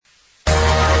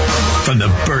from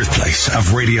the birthplace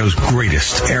of radio's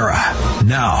greatest era.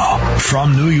 Now,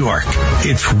 from New York,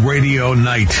 it's Radio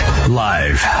Night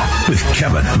Live with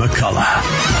Kevin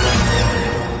McCullough.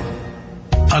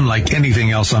 Unlike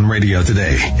anything else on radio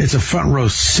today, it's a front row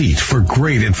seat for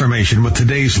great information with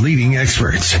today's leading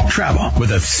experts. Travel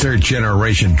with a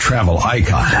third-generation travel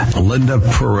icon, Linda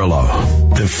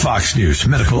Perillo. The Fox News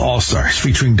Medical All-Stars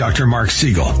featuring Dr. Mark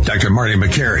Siegel, Dr. Marty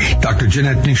McCary, Dr.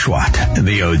 Jeanette Nishwat, and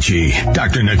the OG,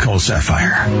 Dr. Nicole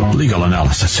Sapphire. Legal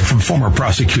analysis from former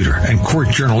prosecutor and court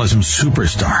journalism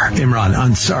superstar Imran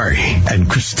Ansari and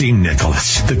Christine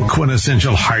Nicholas. The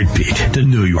quintessential heartbeat to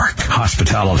New York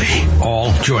hospitality.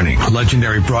 All joining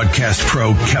legendary broadcast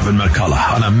pro Kevin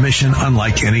McCullough on a mission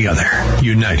unlike any other.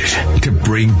 United to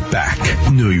bring back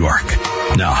New York.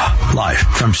 Now, live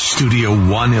from Studio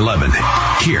 111,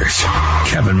 here's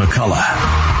Kevin McCullough.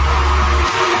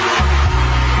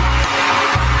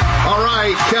 All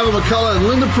right, Kevin McCullough and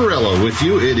Linda Perillo with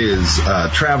you. It is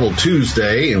Travel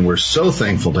Tuesday, and we're so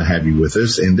thankful to have you with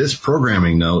us. And this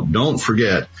programming note, don't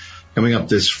forget, coming up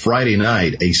this Friday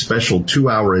night, a special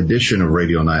 2-hour edition of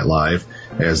Radio Night Live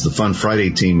as the Fun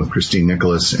Friday team with Christine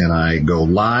Nicholas and I go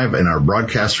live in our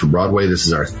broadcast for Broadway. This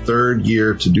is our third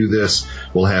year to do this.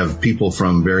 We'll have people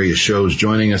from various shows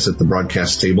joining us at the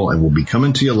broadcast table, and we'll be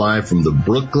coming to you live from the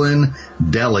Brooklyn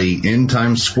Deli in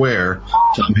Times Square.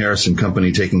 Tom Harris and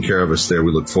company taking care of us there.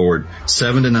 We look forward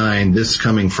 7 to 9 this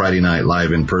coming Friday night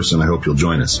live in person. I hope you'll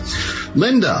join us.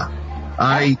 Linda,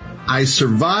 I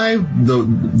survived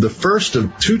the first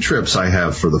of 2 trips I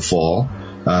have for the fall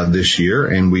this year,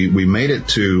 and we made it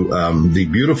to the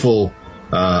beautiful,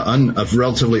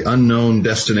 relatively unknown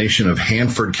destination of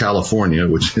Hanford, California,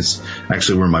 which is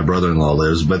actually where my brother-in-law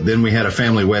lives. But then we had a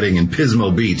family wedding in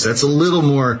Pismo Beach. That's a little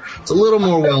more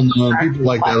well known. People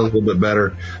like that a little bit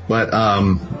better. But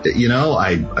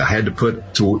I had to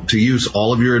put to use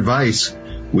all of your advice.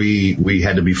 We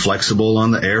had to be flexible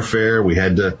on the airfare. We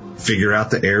had to figure out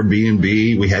the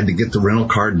Airbnb. We had to get the rental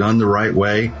car done the right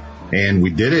way. And we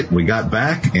did it. We got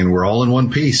back, and we're all in one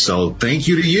piece. So thank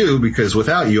you to you, because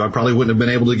without you, I probably wouldn't have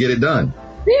been able to get it done.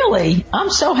 Really? I'm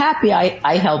so happy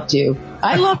I helped you.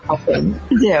 I love helping. I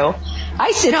do.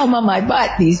 I sit home on my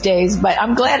butt these days, but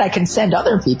I'm glad I can send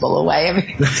other people away. I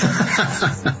mean,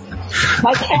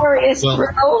 vicarious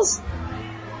thrills.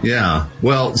 Yeah.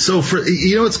 Well, so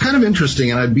it's kind of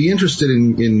interesting, and I'd be interested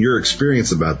in your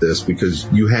experience about this,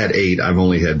 because you had 8, I've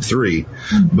only had 3,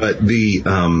 but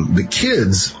the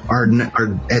kids are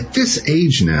at this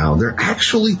age now, they're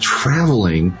actually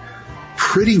traveling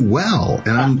pretty well.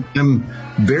 And I'm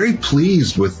very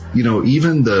pleased with,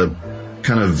 even the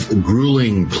kind of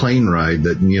grueling plane ride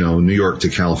that, New York to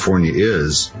California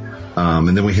is.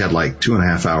 And then we had like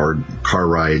 2.5 hour car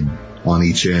ride on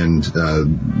each end,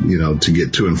 to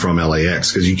get to and from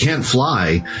LAX, because you can't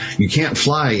fly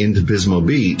into Pismo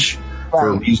Beach for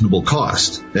a reasonable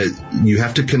cost. You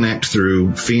have to connect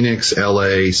through Phoenix,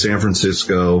 LA, San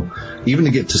Francisco, even to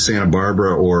get to Santa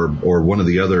Barbara or one of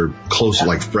the other close,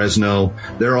 like Fresno.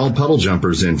 They're all puddle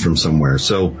jumpers in from somewhere.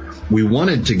 So we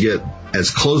wanted to get as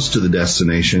close to the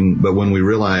destination, but when we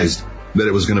realized that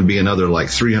it was going to be another like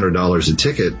 $300 a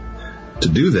ticket to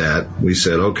do that, we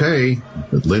said, okay,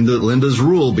 Linda's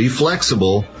rule, be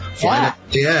flexible, fly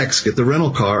to LAX, get the rental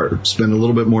car, spend a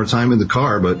little bit more time in the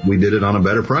car, but we did it on a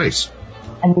better price.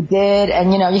 And we did,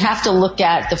 and you have to look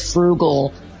at the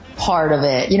frugal part of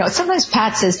it. Sometimes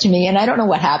Pat says to me, and I don't know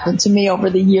what happened to me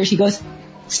over the years, he goes,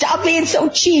 stop being so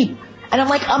cheap. And I'm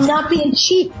like, I'm not being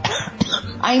cheap.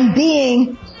 I'm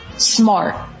being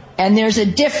smart. And there's a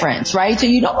difference, right? So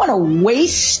you don't want to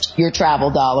waste your travel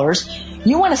dollars.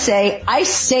 You want to say, I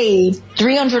saved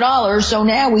 $300, so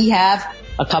now we have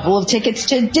a couple of tickets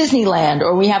to Disneyland,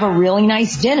 or we have a really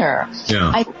nice dinner.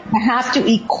 Yeah. I have to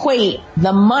equate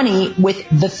the money with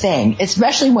the thing,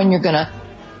 especially when you're going to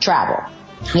travel.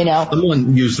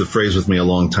 Someone used the phrase with me a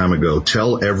long time ago,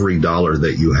 tell every dollar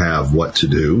that you have what to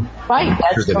do. Right,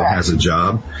 that's that correct. It has a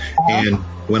job. And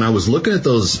when I was looking at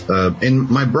those, and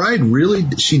my bride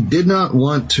she did not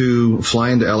want to fly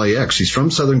into LAX. She's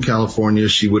from Southern California.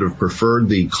 She would have preferred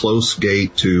the close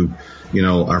gate to,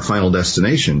 our final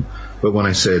destination. But when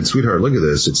I said, sweetheart, look at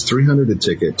this, it's $300 a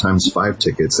ticket times 5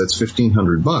 tickets. That's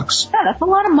 $1,500. Yeah, that's a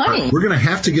lot of money. We're going to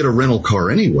have to get a rental car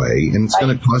anyway, and it's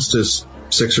going to cost us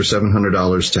 $600 or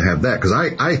 $700 to have that. Because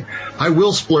I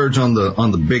will splurge on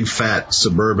the big fat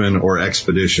Suburban or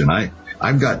Expedition.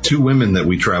 I've got 2 women that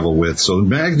we travel with, so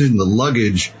imagine the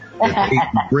luggage that they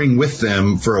bring with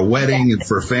them for a wedding and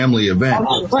for a family event.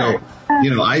 So,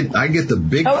 I get the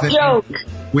big thing. Joke.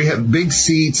 We have big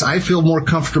seats. I feel more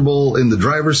comfortable in the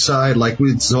driver's side,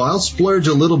 so I'll splurge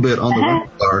a little bit on the rental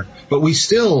car, but we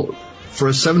still, for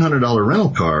a $700 rental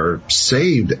car,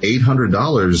 saved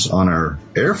 $800 on our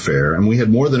airfare, and we had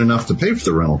more than enough to pay for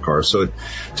the rental car. So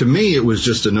to me, it was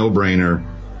just a no-brainer.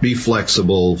 Be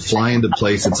flexible, fly into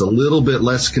place. It's a little bit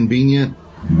less convenient,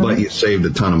 but you saved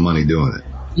a ton of money doing it.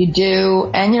 You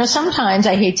do. And, sometimes,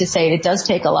 I hate to say it does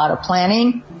take a lot of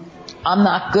planning. I'm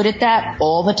not good at that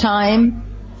all the time.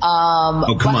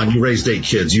 Come on. You raised 8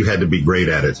 kids. You had to be great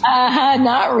at it.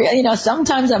 Not really.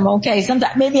 Sometimes I'm okay.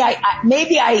 Sometimes maybe I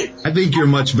think you're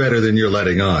much better than you're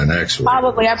letting on, actually.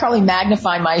 I probably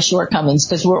magnify my shortcomings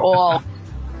because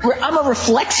I'm a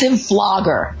reflexive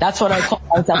flogger. That's what I call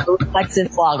myself, a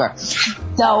reflexive flogger.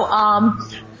 So,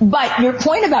 but your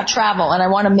point about travel, and I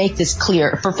want to make this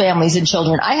clear for families and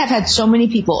children. I have had so many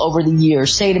people over the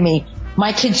years say to me,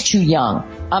 my kid's too young.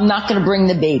 I'm not going to bring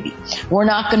the baby. We're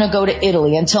not going to go to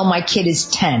Italy until my kid is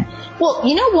 10. Well,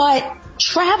 you know what?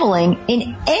 Traveling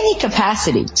in any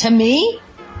capacity, to me,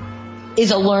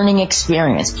 is a learning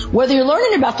experience. Whether you're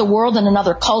learning about the world and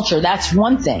another culture, that's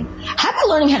one thing. How about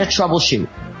learning how to troubleshoot?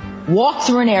 Walk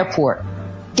through an airport.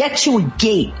 Get to a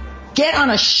gate. Get on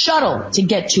a shuttle to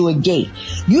get to a gate.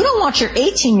 You don't want your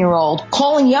 18-year-old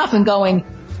calling you up and going,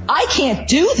 I can't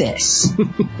do this.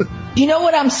 You know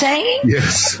what I'm saying?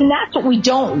 Yes. And that's what we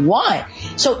don't want.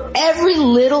 So every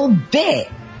little bit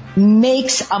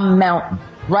makes a mountain,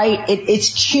 right?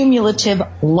 It's cumulative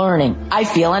learning, I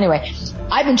feel. Anyway,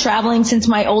 I've been traveling since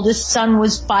my oldest son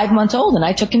was 5 months old, and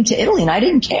I took him to Italy, and I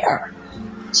didn't care.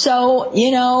 So,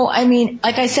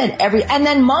 like I said, and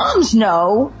then moms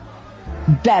know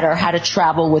better how to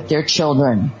travel with their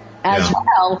children as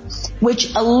well,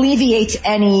 which alleviates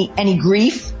any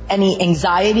grief, any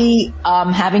anxiety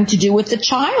having to do with the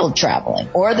child traveling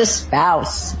or the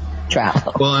spouse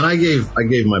travel. Well, and I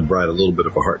gave my bride a little bit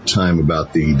of a hard time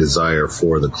about the desire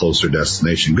for the closer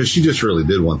destination because she just really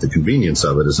did want the convenience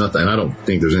of it. It's not that, and I don't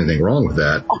think there's anything wrong with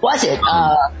that. Was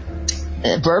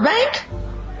it Burbank?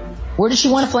 Where did she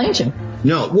want to fly to?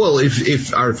 No, well,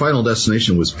 if our final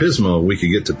destination was Pismo, we could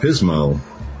get to Pismo,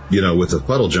 with a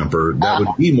puddle jumper. That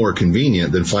would be more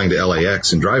convenient than flying to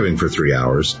LAX and driving for 3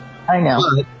 hours. I know.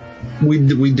 But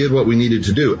we did what we needed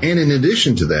to do. And in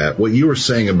addition to that, what you were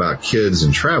saying about kids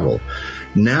and travel,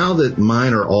 now that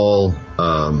mine are all,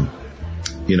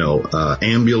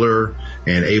 ambular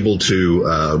and able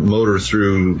to motor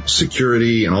through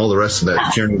security and all the rest of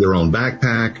that, carrying their own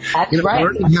backpack. That's right.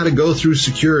 Learning how to go through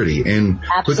security and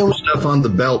put the stuff on the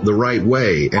belt the right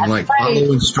way and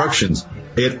follow instructions.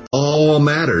 It all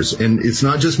matters. And it's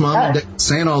not just mom and dad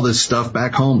saying all this stuff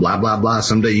back home, blah, blah, blah.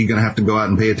 Someday you're going to have to go out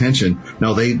and pay attention.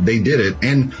 No, they did it.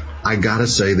 And I gotta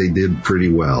say they did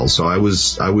pretty well. So I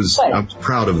was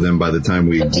proud of them by the time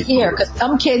we. Good to hear, because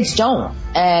some kids don't.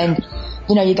 And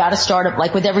you got to start them,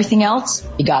 like with everything else,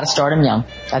 you got to start them young.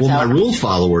 That's my rule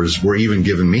followers were even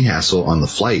giving me hassle on the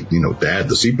flight. Dad,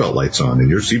 the seatbelt light's on and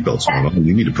your seatbelt's not on.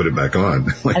 You need to put it back on.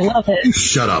 I love it. You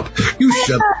shut up.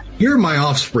 You're my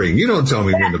offspring. You don't tell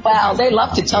me when to put it on. Well, they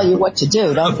love to tell you what to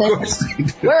do, don't they? Of course they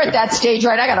do. We're at that stage,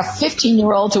 right? I got a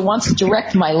 15-year-old who wants to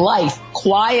direct my life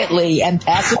quietly and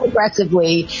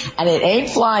passive-aggressively, and it ain't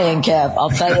flying, Kev. I'll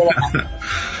tell you that.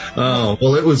 Oh,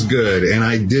 well, it was good. And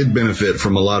I did benefit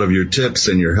from a lot of your tips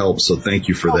and your help. So thank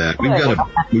you for that.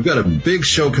 We've got a big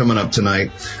show coming up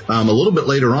tonight. A little bit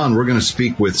later on, we're going to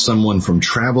speak with someone from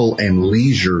Travel and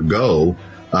Leisure Go.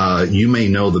 You may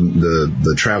know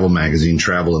the travel magazine,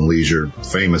 Travel and Leisure,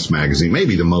 famous magazine,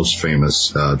 maybe the most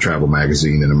famous travel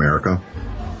magazine in America.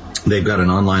 They've got an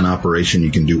online operation.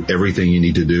 You can do everything you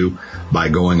need to do by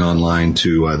going online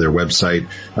to their website.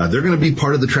 They're going to be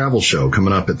part of the travel show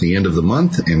coming up at the end of the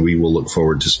month, and we will look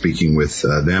forward to speaking with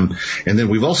them. And then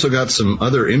we've also got some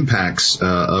other impacts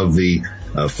of the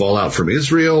fallout from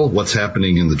Israel, what's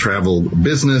happening in the travel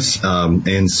business,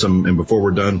 and before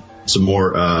we're done, some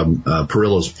more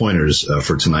Perillo's pointers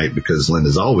for tonight, because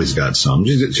Linda's always got some.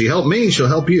 She helped me, she'll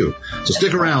help you. So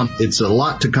stick around. It's a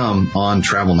lot to come on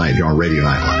Travel Night here on Radio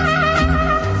Night Live.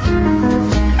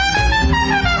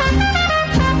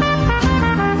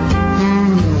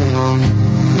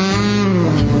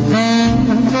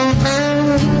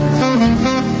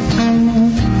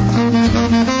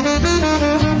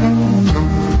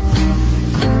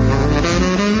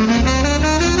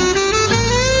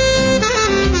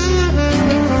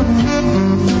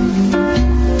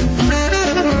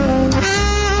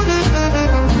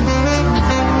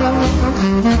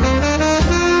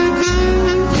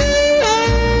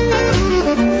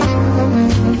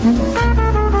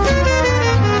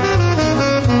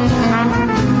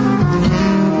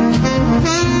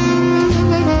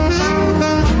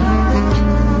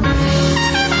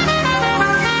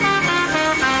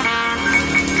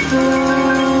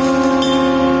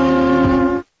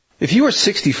 If you are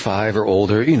 65 or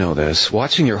older, you know this.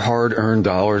 Watching your hard-earned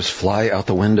dollars fly out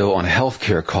the window on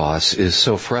healthcare costs is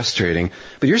so frustrating.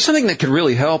 But here's something that could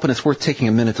really help, and it's worth taking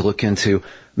a minute to look into.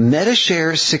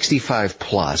 MediShare 65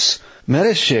 Plus.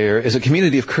 MediShare is a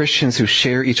community of Christians who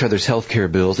share each other's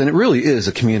healthcare bills, and it really is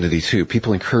a community too.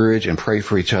 People encourage and pray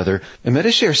for each other. And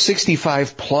MediShare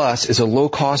 65 Plus is a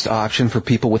low-cost option for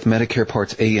people with Medicare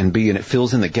Parts A and B, and it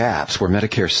fills in the gaps where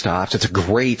Medicare stops. It's a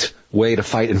great way to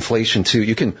fight inflation too.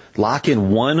 You can lock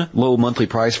in one low monthly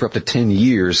price for up to 10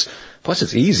 years. Plus,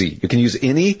 it's easy. You can use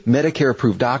any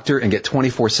Medicare-approved doctor and get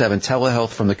 24/7 telehealth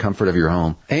from the comfort of your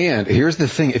home. And here's the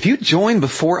thing. If you join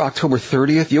before October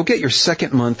 30th, you'll get your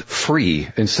second month free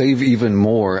and save even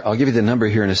more. I'll give you the number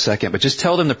here in a second, but just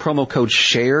tell them the promo code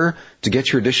SHARE to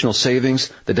get your additional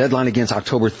savings. The deadline again's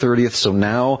October 30th, so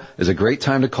now is a great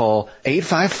time to call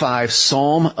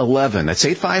 855-PSALM-11. That's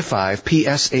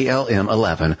 855-PSALM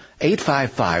 11.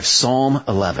 855-PSALM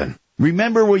 11.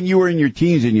 Remember when you were in your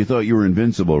teens and you thought you were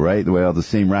invincible, right? Well, the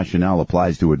same rationale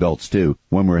applies to adults, too.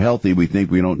 When we're healthy, we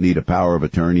think we don't need a power of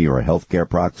attorney or a healthcare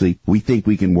proxy. We think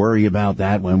we can worry about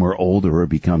that when we're older or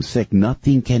become sick.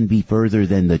 Nothing can be further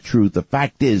than the truth. The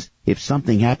fact is, if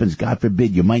something happens, God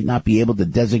forbid, you might not be able to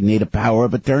designate a power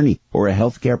of attorney or a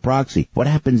healthcare proxy. What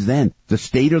happens then? The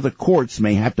state or the courts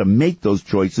may have to make those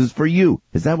choices for you.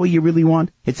 Is that what you really want?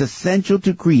 It's essential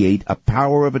to create a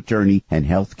power of attorney and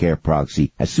healthcare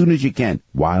proxy as soon as you can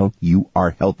while you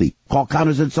are healthy. Call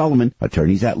Connors and Sullivan,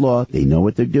 attorneys at law. They know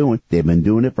what they're doing. They've been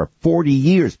doing it for 40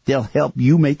 years. They'll help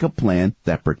you make a plan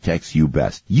that protects you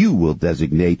best. You will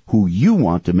designate who you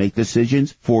want to make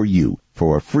decisions for you.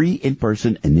 For a free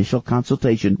in-person initial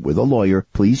consultation with a lawyer,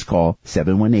 please call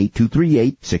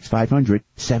 718-238-6500,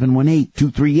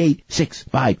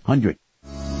 718-238-6500.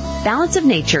 Balance of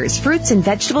Nature's fruits and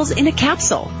vegetables in a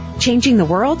capsule, changing the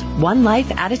world one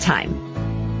life at a time.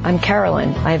 I'm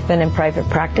Carolyn. I've been in private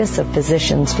practice of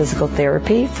physician's physical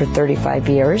therapy for 35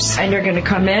 years. And you're going to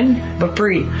come in, but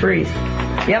breathe.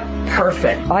 Yep,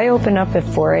 perfect. I open up at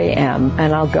 4 a.m.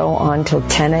 and I'll go on till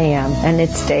 10 a.m. and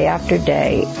it's day after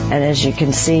day. And as you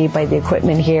can see by the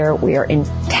equipment here, we are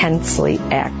intensely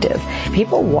active.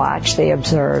 People watch, they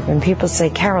observe, and people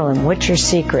say, Carolyn, what's your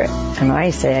secret? And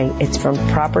I say it's from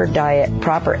proper diet,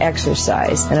 proper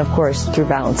exercise, and of course through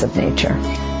Balance of Nature.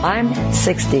 I'm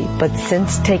 60, but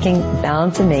since taking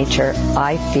Balance of Nature,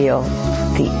 I feel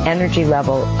the energy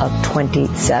level of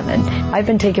 27. I've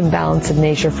been taking Balance of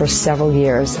Nature for several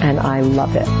years, and I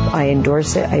love it. I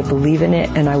endorse it, I believe in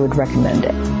it, and I would recommend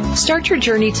it. Start your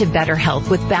journey to better health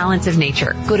with Balance of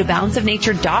Nature. Go to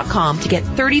balanceofnature.com to get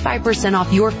 35%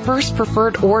 off your first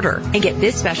preferred order and get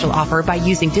this special offer by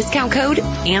using discount code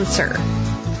ANSWER.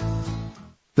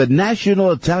 The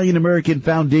National Italian American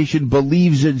Foundation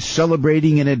believes in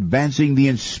celebrating and advancing the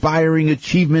inspiring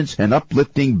achievements and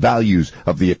uplifting values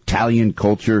of the Italian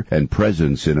culture and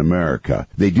presence in America.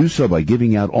 They do so by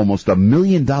giving out almost $1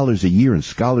 million a year in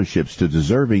scholarships to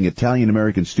deserving Italian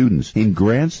American students, in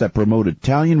grants that promote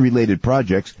Italian-related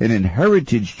projects, and in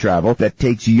heritage travel that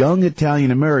takes young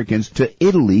Italian Americans to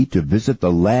Italy to visit the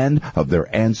land of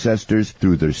their ancestors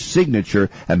through their signature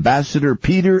Ambassador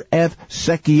Peter F.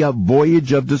 Secchia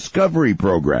Voyage of Discovery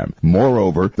program.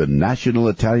 Moreover, the National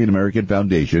Italian American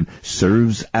Foundation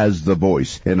serves as the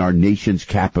voice in our nation's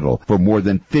capital for more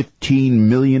than 15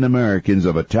 million Americans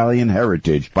of Italian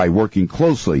heritage by working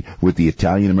closely with the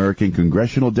Italian American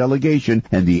Congressional Delegation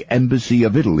and the Embassy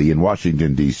of Italy in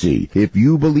Washington, D.C. If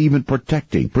you believe in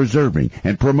protecting, preserving,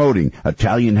 and promoting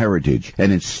Italian heritage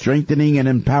and in strengthening and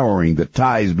empowering the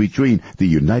ties between the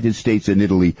United States and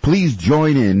Italy, please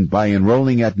join in by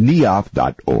enrolling at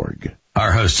neof.org.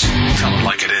 Our hosts tell it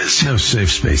like it is. No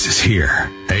safe spaces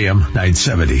here. AM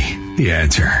 970, The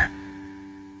Answer.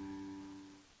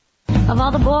 Of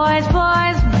all the boys.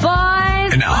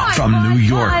 And now, from New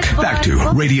York, back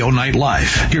to Radio Night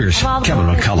Live. Here's Kevin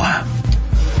McCullough.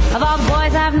 Of all the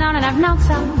boys I've known, and I've known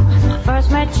some.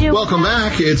 First met you. Welcome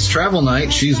back. It's Travel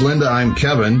Night. She's Linda. I'm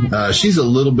Kevin. She's a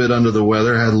little bit under the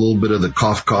weather, had a little bit of the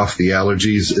cough, the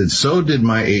allergies. And so did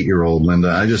my 8-year-old, Linda.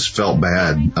 I just felt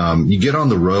bad. You get on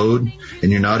the road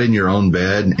and you're not in your own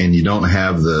bed and you don't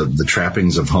have the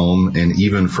trappings of home. And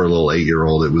even for a little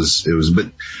 8-year-old, it was,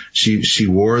 but she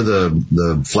wore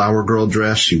the flower girl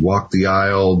dress. She walked the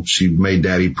aisle. She made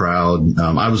daddy proud.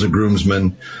 I was a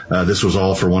groomsman. This was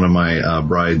all for one of my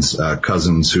bride's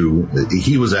cousins who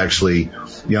he was actually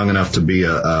young enough to be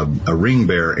a ring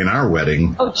bearer in our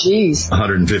wedding. Oh, geez.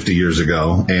 150 years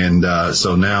ago. And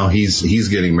so now he's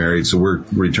getting married, so we're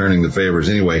returning the favors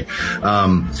anyway.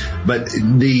 But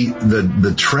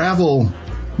the travel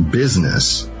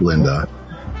business, Linda,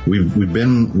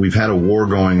 we've had a war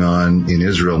going on in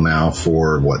Israel now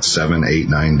for 7, 8,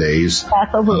 9 days.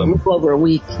 That's over a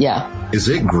week. Yeah. Is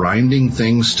it grinding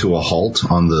things to a halt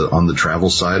on the travel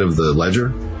side of the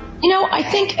ledger? I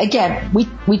think, again,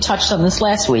 we touched on this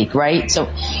last week, right? So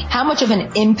how much of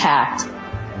an impact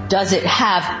does it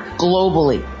have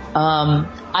globally?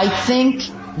 I think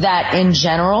that in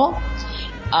general,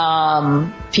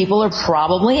 people are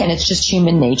probably, and it's just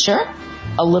human nature,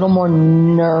 a little more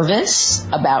nervous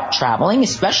about traveling,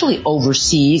 especially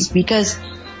overseas, because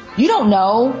you don't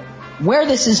know where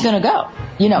this is going to go,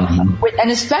 and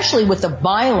especially with the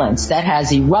violence that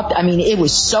has erupted. I mean, it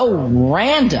was so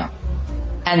random.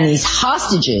 And these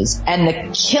hostages and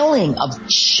the killing of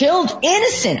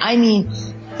innocent. I mean,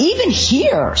 even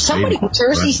here, somebody in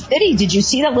Jersey City, did you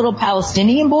see that little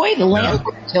Palestinian boy? The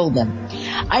landlord killed him.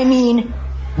 I mean,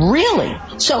 really?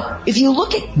 So if you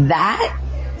look at that,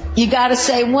 you got to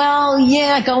say, well,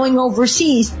 yeah, going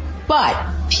overseas, but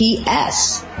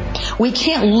P.S. we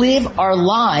can't live our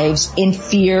lives in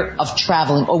fear of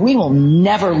traveling, or we will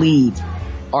never leave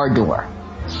our door.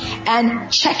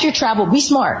 And check your travel. Be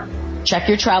smart. Check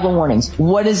your travel warnings.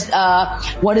 What does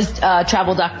travel.gov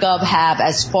have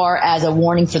as far as a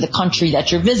warning for the country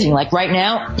that you're visiting? Like right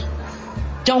now,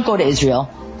 don't go to Israel.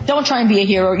 Don't try and be a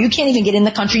hero. You can't even get in the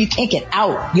country. You can't get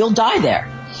out. You'll die there.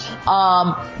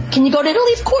 Can you go to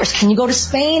Italy? Of course. Can you go to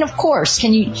Spain? Of course.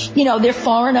 Can you, they're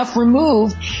far enough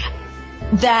removed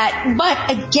that, but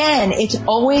again, it's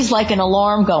always like an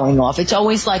alarm going off. It's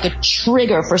always like a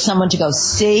trigger for someone to go,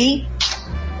 see,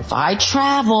 if I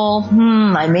travel,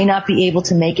 I may not be able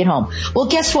to make it home. Well,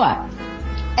 guess what?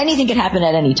 Anything can happen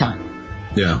at any time.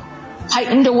 Yeah.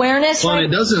 Heightened awareness. Well, right?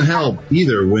 It doesn't help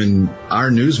either when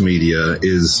our news media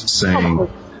is saying,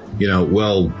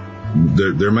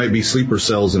 there might be sleeper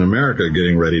cells in America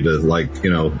getting ready to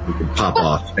pop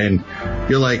off. And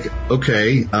you're like,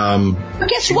 okay. But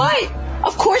guess what?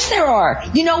 Of course there are.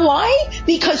 You know why?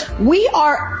 Because we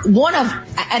are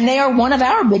and they are one of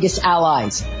our biggest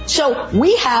allies. So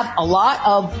we have a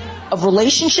lot of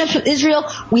relationships with Israel.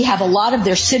 We have a lot of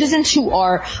their citizens who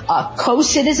are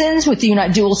co-citizens with the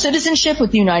dual citizenship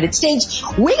with the United States.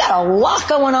 We got a lot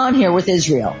going on here with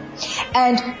Israel.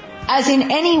 And as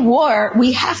in any war,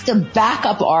 we have to back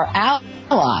up our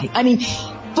ally. I mean,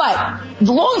 but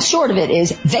the long and short of it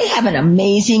is they have an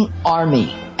amazing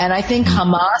army. And I think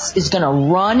Hamas is going to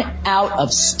run out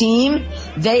of steam.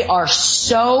 They are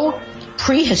so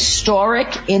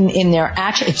prehistoric in their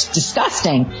action. It's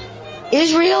disgusting.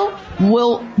 Israel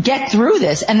will get through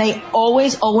this, and they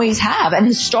always have. And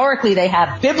historically they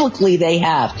have. Biblically they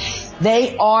have.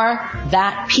 They are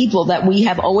that people that we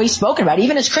have always spoken about,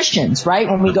 even as Christians, right?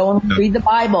 When we go and read the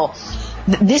Bible.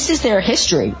 This is their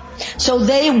history. So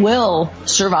they will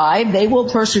survive, they will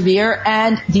persevere,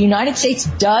 and the United States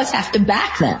does have to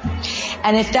back them.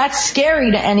 And if that's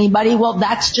scary to anybody, well,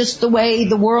 that's just the way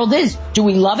the world is. Do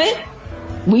we love it?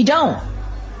 We don't.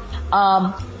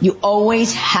 You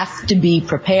always have to be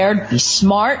prepared, be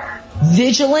smart,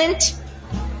 vigilant.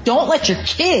 Don't let your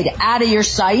kid out of your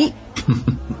sight.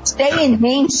 Stay in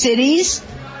main cities.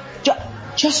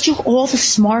 Just do all the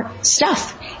smart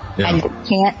stuff. Yeah. And you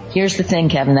can't, here's the thing,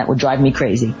 Kevin, that would drive me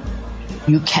crazy.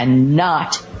 You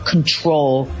cannot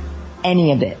control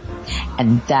any of it.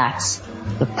 And that's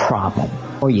the problem.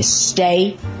 Or you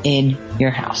stay in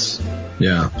your house.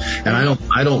 Yeah. And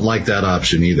I don't like that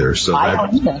option either. So I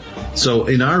don't either. So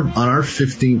on our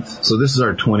 15th, so this is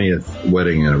our 20th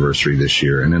wedding anniversary this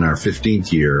year. And in our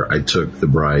 15th year, I took the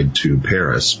bride to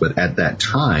Paris. But at that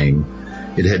time,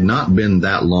 it had not been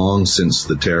that long since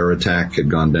the terror attack had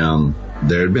gone down.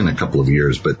 There had been a couple of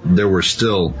years, but there was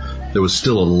still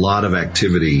a lot of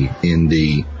activity in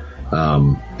the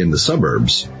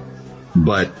suburbs.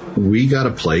 But we got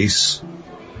a place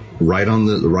right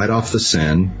off the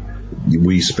Seine.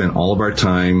 We spent all of our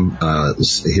time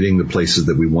hitting the places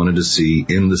that we wanted to see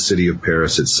in the city of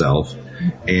Paris itself,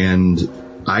 and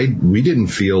we didn't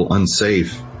feel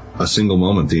unsafe a single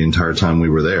moment the entire time we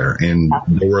were there. And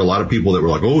there were a lot of people that were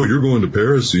like, "Oh, you're going to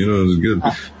Paris, it's good,"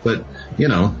 but you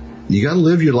got to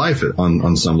live your life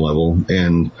on some level.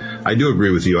 And I do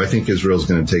agree with you. I think Israel's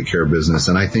going to take care of business,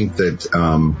 and I think that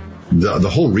the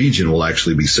whole region will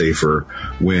actually be safer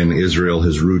when Israel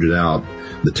has rooted out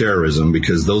the terrorism,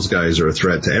 because those guys are a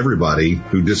threat to everybody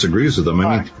who disagrees with them.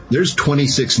 I mean, there's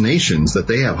 26 nations that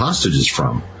they have hostages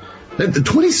from.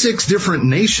 26 different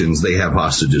nations they have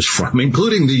hostages from,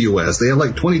 including the U.S. They have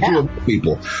like 22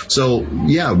 people. So,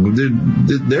 yeah,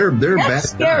 they're bad.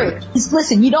 Scary.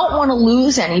 Listen, you don't want to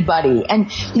lose anybody.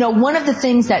 And, one of the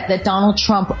things that Donald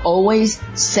Trump always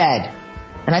said,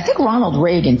 and I think Ronald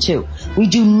Reagan too, we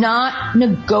do not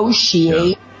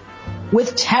negotiate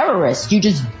with terrorists. You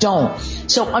just don't.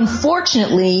 So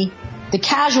unfortunately, the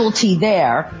casualty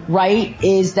there, right,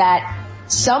 is that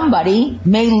somebody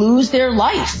may lose their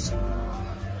life.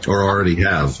 Or already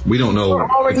have. We don't know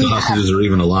if the hostages are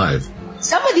even alive.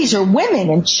 Some of these are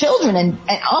women and children, and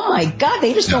oh my God,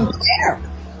 they just don't care.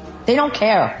 They don't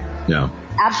care. Yeah.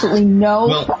 Absolutely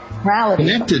no morality.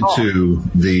 Connected to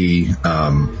the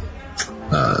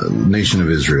nation of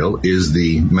Israel is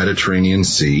the Mediterranean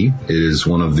Sea. It is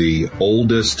one of the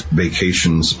oldest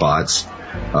vacation spots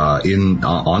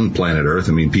on planet Earth.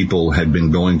 I mean, people had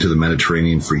been going to the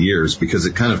Mediterranean for years because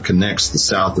it kind of connects the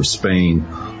south of Spain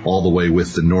all the way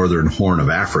with the northern Horn of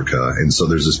Africa. And so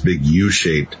there's this big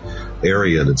U-shaped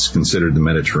area that's considered the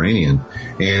Mediterranean.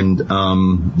 And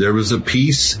there was a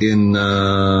piece in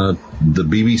the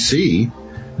BBC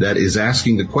that is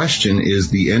asking the question, is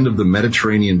the end of the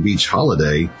Mediterranean beach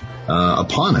holiday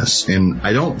upon us? And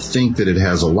I don't think that it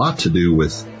has a lot to do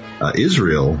with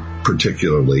Israel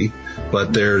particularly,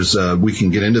 but there's we can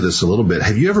get into this a little bit.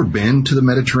 Have you ever been to the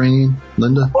Mediterranean,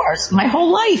 Linda? Of course, my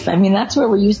whole life. I mean, that's where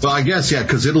we used to. Well, I guess, yeah,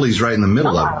 because Italy's right in the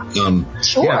middle of it.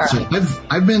 Sure. Yeah, so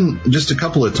I've been just a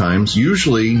couple of times,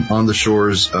 usually on the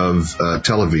shores of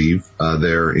Tel Aviv,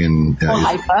 there in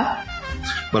Haifa.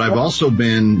 But I've also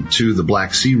been to the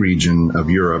Black Sea region of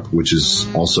Europe, which is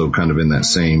also kind of in that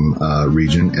same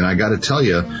region. And I got to tell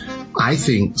you, I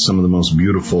think some of the most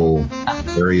beautiful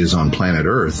areas on planet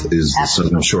Earth is the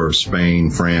southern shore of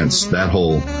Spain, France, that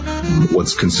whole,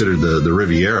 what's considered the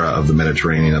Riviera of the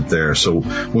Mediterranean up there. So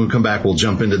when we come back, we'll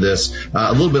jump into this.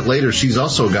 A little bit later, she's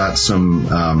also got some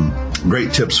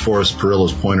great tips for us,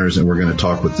 Perillo's Pointers, and we're going to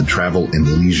talk with the Travel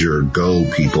and Leisure Go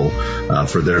people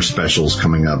for their specials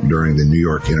coming up during the New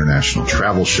York International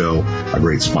Travel Show, a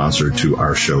great sponsor to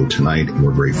our show tonight, and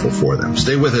we're grateful for them.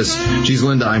 Stay with us. She's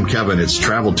Linda, I'm Kevin. It's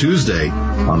Travel Tuesday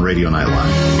on Radio Night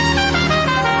Live.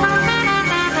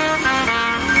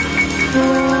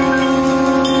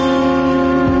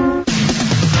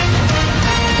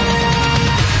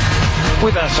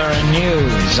 With SRN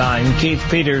News, I'm Keith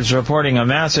Peters reporting a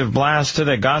massive blast to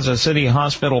the Gaza City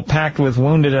hospital packed with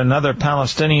wounded and other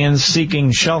Palestinians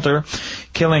seeking shelter,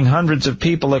 killing hundreds of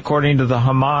people according to the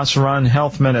Hamas-run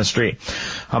health ministry.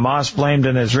 Hamas blamed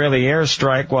an Israeli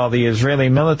airstrike while the Israeli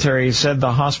military said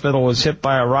the hospital was hit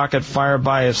by a rocket fired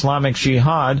by Islamic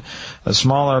Jihad, a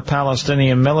smaller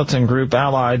Palestinian militant group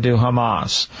allied to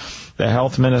Hamas. The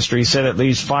health ministry said at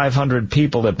least 500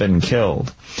 people have been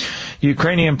killed.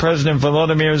 Ukrainian President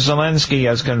Volodymyr Zelensky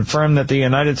has confirmed that the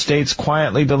United States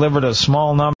quietly delivered a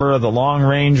small number of the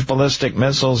long-range ballistic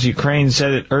missiles Ukraine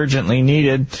said it urgently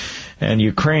needed, and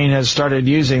Ukraine has started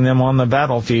using them on the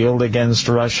battlefield against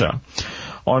Russia.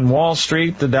 On Wall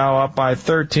Street, the Dow up by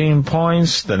 13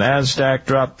 points, the Nasdaq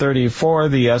dropped 34,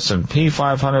 the S&P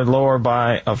 500 lower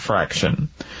by a fraction.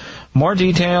 More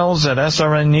details at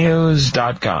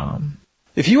srnnews.com.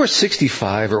 If you are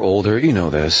 65 or older, you know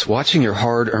this. Watching your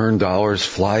hard-earned dollars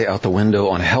fly out the window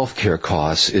on healthcare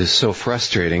costs is so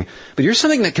frustrating. But here's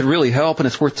something that could really help, and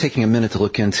it's worth taking a minute to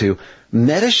look into.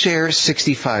 MediShare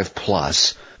 65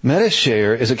 Plus.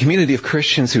 MediShare is a community of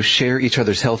Christians who share each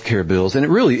other's healthcare bills, and it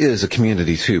really is a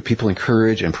community too. People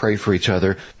encourage and pray for each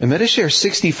other. And MediShare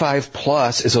 65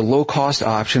 Plus is a low-cost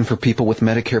option for people with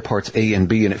Medicare Parts A and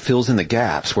B, and it fills in the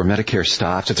gaps where Medicare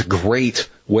stops. It's a great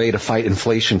way to fight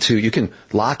inflation too. You can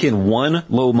lock in one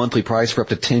low monthly price for up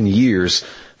to 10 years.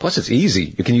 Plus, it's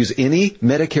easy. You can use any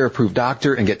Medicare-approved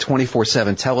doctor and get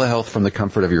 24/7 telehealth from the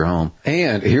comfort of your home.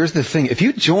 And here's the thing. If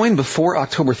you join before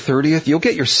October 30th, you'll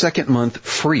get your second month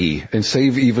free and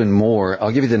save even more. I'll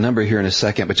give you the number here in a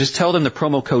second, but just tell them the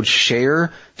promo code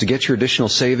SHARE to get your additional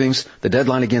savings. The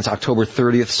deadline against October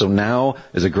 30th, so now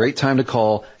is a great time to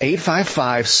call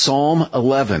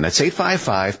 855-PSALM-11. That's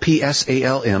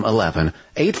 855-PSALM-11.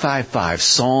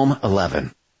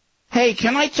 855-PSALM-11. Hey,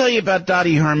 can I tell you about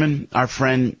Dottie Herman, our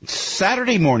friend?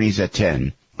 Saturday mornings at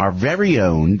 10, our very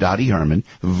own Dottie Herman,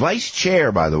 vice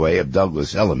chair, by the way, of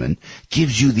Douglas Elliman,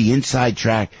 gives you the inside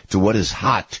track to what is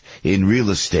hot in real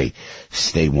estate.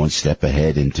 Stay one step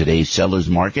ahead in today's seller's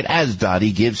market as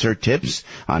Dottie gives her tips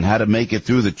on how to make it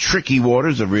through the tricky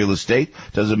waters of real estate.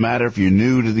 Doesn't matter if you're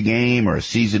new to the game or a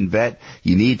seasoned vet,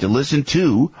 you need to listen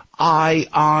to Eye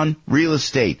on Real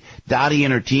Estate. Dottie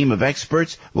and her team of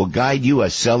experts will guide you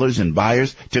as sellers and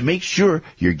buyers to make sure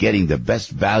you're getting the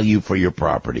best value for your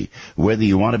property. Whether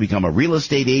you want to become a real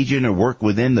estate agent or work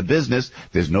within the business,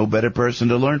 there's no better person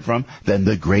to learn from than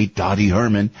the great Dottie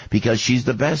Herman, because she's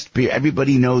the best.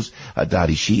 Everybody knows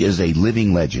Dottie. She is a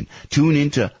living legend. Tune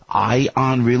into Eye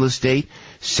on Real Estate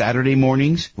Saturday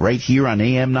mornings right here on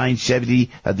AM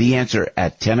 970. The Answer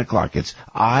at 10 o'clock. It's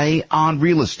Eye on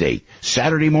Real Estate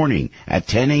Saturday morning morning at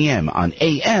 10 a.m. on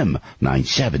AM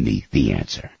 970, The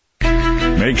Answer.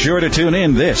 Make sure to tune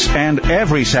in this and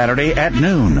every Saturday at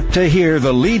noon to hear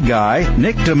the lead guy,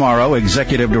 Nick Tomorrow,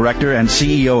 Executive Director and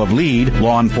CEO of LEAD,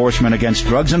 Law Enforcement Against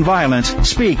Drugs and Violence,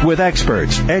 speak with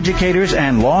experts, educators,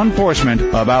 and law enforcement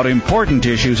about important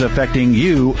issues affecting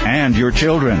you and your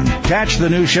children. Catch the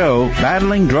new show,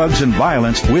 Battling Drugs and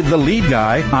Violence, with the lead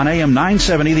guy on AM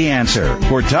 970 The Answer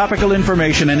for topical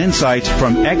information and insights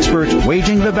from experts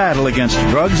waging the battle against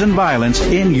drugs and violence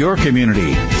in your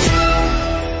community.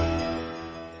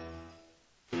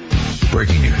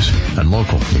 Breaking news and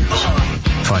local news.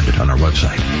 Find it on our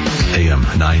website,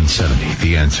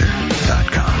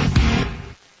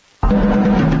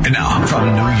 am970theanswer.com. And now,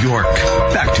 from New York,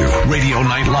 back to Radio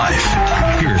Night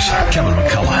Live. Here's Kevin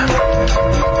McCullough.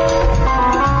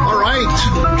 All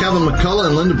right, Kevin McCullough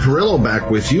and Linda Perillo back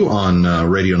with you on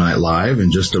Radio Night Live.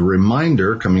 And just a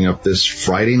reminder, coming up this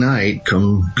Friday night,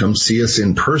 come see us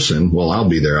in person. Well, I'll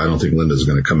be there. I don't think Linda's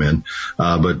going to come in.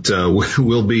 But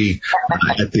we'll be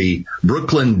at the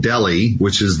Brooklyn Deli,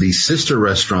 which is the sister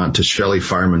restaurant to Shelley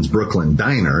Fireman's Brooklyn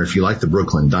Diner. If you like the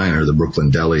Brooklyn Diner, the Brooklyn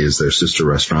Deli is their sister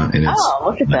restaurant, and it's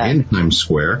look at that. In Times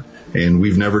Square. And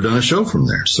we've never done a show from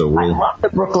there, so I love the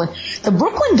Brooklyn. The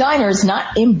Brooklyn Diner is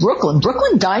not in Brooklyn.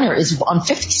 Brooklyn Diner is on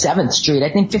 57th Street. I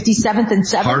think 57th and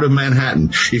 7th. Part of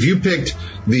Manhattan. If you picked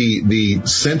the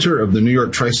center of the New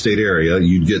York tri-state area,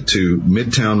 you'd get to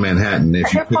Midtown Manhattan.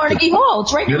 If you picked Carnegie Hall,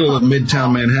 it's right middle of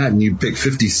Midtown Manhattan, you'd pick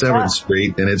 57th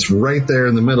Street, and it's right there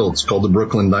in the middle. It's called the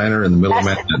Brooklyn Diner in the middle of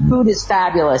Manhattan. The food is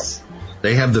fabulous.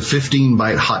 They have the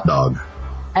 15-bite hot dog.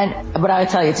 But I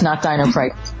tell you, it's not diner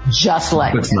price. Just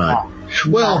like it's not.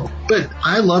 Well, but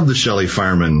I love the Shelley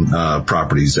Fireman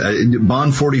properties.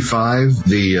 Bond 45,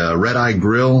 the Red Eye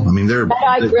Grill. I mean, Red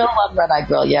Eye Grill, love Red Eye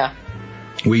Grill. Yeah.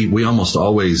 We almost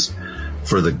always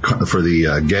for the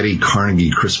Getty Carnegie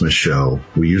Christmas show,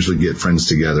 we usually get friends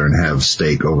together and have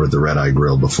steak over at the Red Eye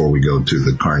Grill before we go to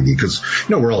the Carnegie, because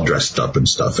we're all dressed up and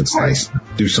stuff. It's nice to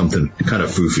do something kind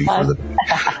of foofy for the.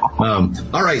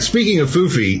 All right, speaking of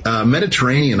foofy,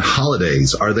 Mediterranean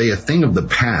holidays, are they a thing of the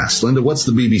past? Linda, what's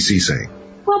the BBC saying?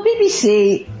 Well,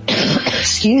 BBC,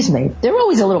 excuse me, they're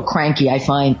always a little cranky, I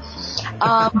find.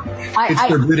 It's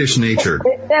their British nature.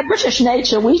 Their British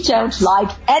nature. We don't like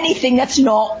anything that's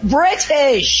not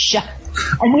British.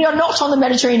 And we are not on the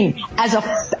Mediterranean.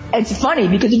 It's funny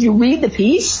because if you read the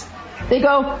piece, they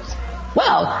go,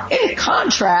 well, in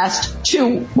contrast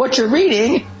to what you're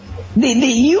reading,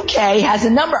 the UK has a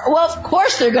number. Well, of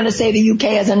course they're going to say the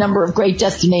UK has a number of great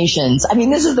destinations. I mean,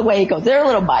 this is the way it goes. They're a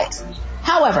little biased.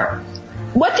 However,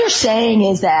 what they're saying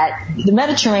is that the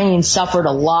Mediterranean suffered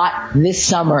a lot this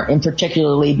summer, in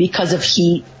particularly because of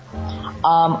heat.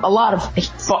 A lot of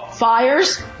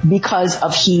fires because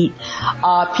of heat.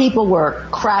 People were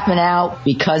crapping out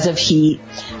because of heat.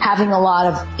 Having a lot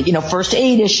of, first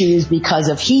aid issues because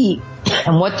of heat.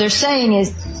 And what they're saying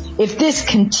is, if this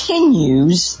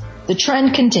continues, the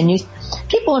trend continues,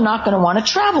 people are not going to want to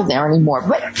travel there anymore.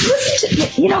 But listen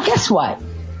to, guess what?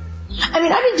 I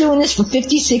mean, I've been doing this for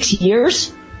 56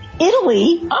 years.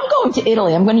 Italy, I'm going to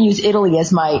Italy. I'm going to use Italy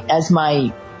as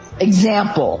my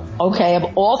example, okay,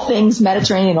 of all things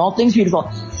Mediterranean, all things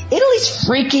beautiful. Italy's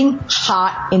freaking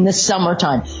hot in the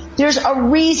summertime. There's a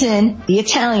reason the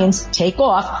Italians take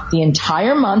off the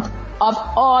entire month of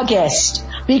August,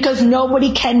 because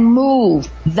nobody can move.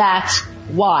 That's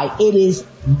why. It is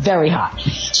very hot.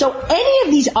 So any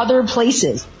of these other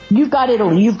places, you've got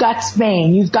Italy, you've got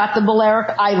Spain, you've got the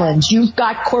Balearic Islands, you've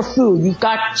got Corfu, you've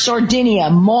got Sardinia,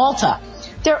 Malta.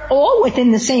 They're all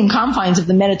within the same confines of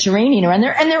the Mediterranean, and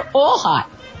they're all hot.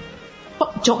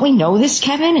 But don't we know this,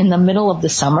 Kevin, in the middle of the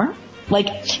summer?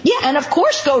 And of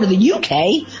course go to the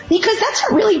UK, because that's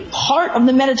not really part of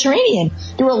the Mediterranean.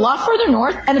 They're a lot further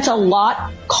north, and it's a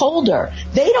lot colder.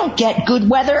 They don't get good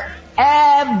weather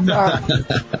ever.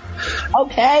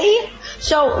 Okay?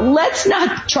 So let's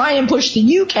not try and push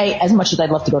the UK, as much as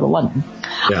I'd love to go to London.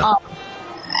 Yeah.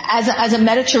 As a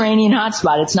Mediterranean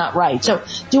hotspot, it's not right. So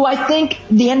do I think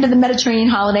the end of the Mediterranean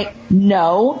holiday?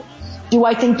 No. Do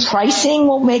I think pricing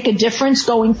will make a difference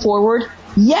going forward?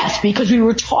 Yes, because we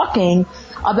were talking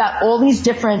about all these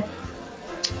different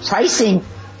pricing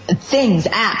things,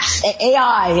 apps,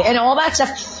 AI, and all that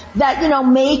stuff that,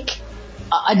 make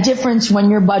a difference when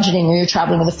you're budgeting or you're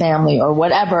traveling with a family or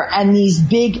whatever. And these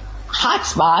big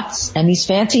hotspots and these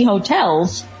fancy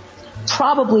hotels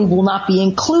probably will not be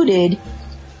included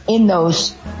in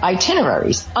those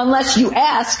itineraries unless you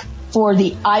ask for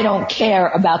the I don't care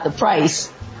about the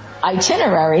price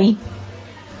itinerary,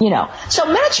 So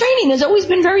Mediterranean has always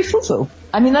been very foo-foo.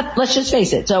 I mean, let's just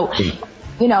face it. So,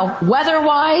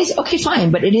 weather-wise, okay,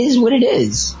 fine, but it is what it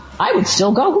is. I would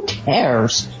still go. Who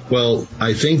cares? Well,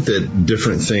 I think that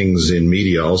different things in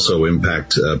media also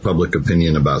impact public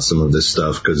opinion about some of this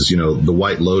stuff because, the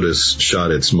White Lotus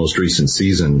shot its most recent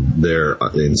season there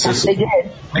in Sicily. Yes, they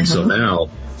did. And so now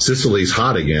Sicily's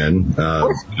hot again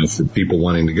for people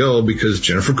wanting to go because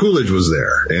Jennifer Coolidge was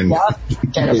there. And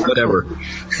whatever.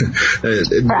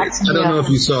 I don't know if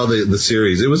you saw the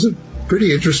series. It was a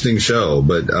pretty interesting show,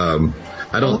 but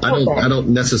I don't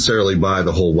necessarily buy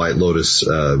the whole White Lotus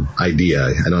idea.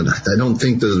 I don't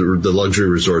think the luxury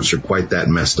resorts are quite that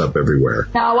messed up everywhere.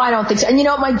 No, I don't think so. And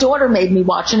my daughter made me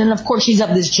watch it, and of course she's of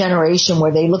this generation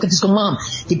where they look at this and go, Mom,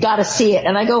 you got to see it.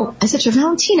 And I said to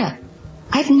Valentina,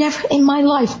 I've never in my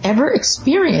life ever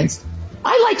experienced.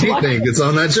 I like to watch think it's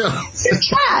on that show. It's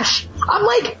trash. I'm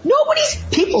like,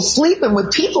 people sleeping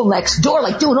with people next door,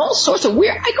 like doing all sorts of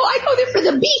weird. I go there for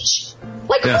the beach.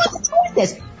 Like, who's doing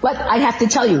this? But I have to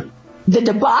tell you, the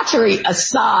debauchery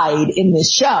aside in this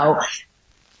show,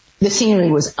 the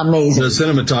scenery was amazing. The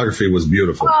cinematography was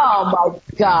beautiful. Oh, my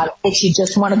God. It makes you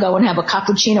just want to go and have a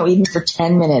cappuccino even for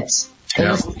 10 minutes.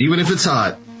 Yeah, even if it's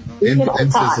hot. You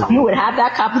would have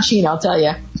that cappuccino, I'll tell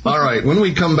you. All right. When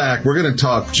we come back, we're going to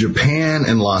talk Japan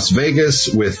and Las Vegas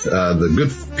with the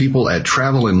good people at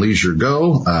Travel and Leisure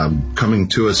Go, coming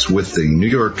to us with the New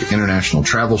York International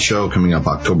Travel Show coming up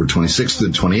October 26th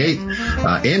through 28th.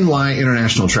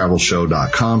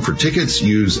 NYInternationalTravelShow.com for tickets.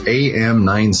 Use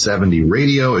AM970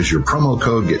 radio as your promo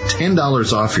code. Get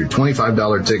 $10 off your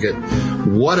 $25 ticket.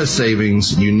 What a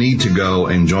savings. You need to go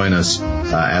and join us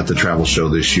at the travel show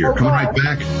this year. Coming right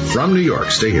back from New York.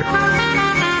 Stay here.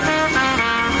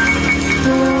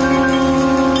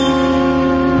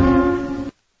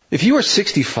 If you are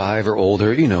 65 or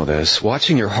older, you know this.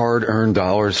 Watching your hard-earned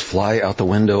dollars fly out the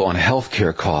window on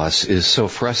healthcare costs is so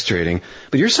frustrating.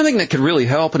 But here's something that could really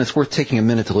help, and it's worth taking a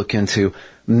minute to look into.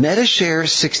 MediShare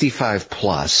 65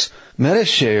 Plus.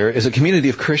 MediShare is a community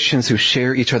of Christians who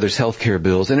share each other's healthcare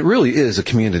bills, and it really is a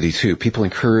community too. People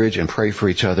encourage and pray for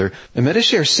each other. And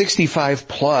MediShare 65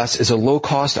 Plus is a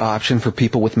low-cost option for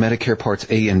people with Medicare Parts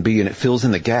A and B, and it fills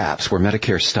in the gaps where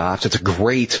Medicare stops. It's a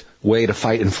great way to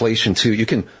fight inflation too. You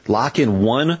can lock in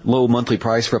one low monthly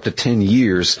price for up to 10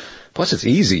 years. Plus, it's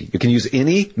easy. You can use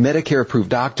any Medicare-approved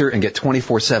doctor and get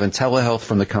 24/7 telehealth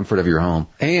from the comfort of your home.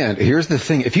 And here's the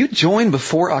thing. If you join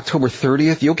before October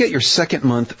 30th, you'll get your second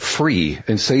month free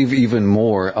and save even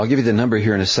more. I'll give you the number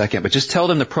here in a second, but just tell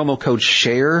them the promo code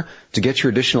SHARE to get your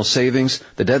additional savings.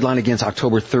 The deadline again is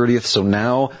October 30th, so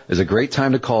now is a great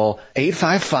time to call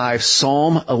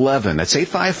 855-PSALM-11. That's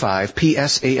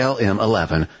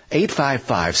 855-PSALM-11.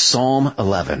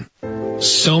 855-PSALM-11.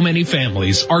 So many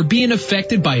families are being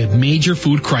affected by a major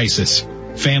food crisis.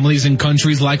 Families in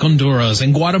countries like Honduras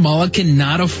and Guatemala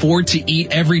cannot afford to eat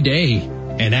every day,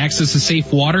 and access to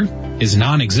safe water is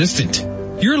non-existent.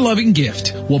 Your loving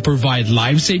gift will provide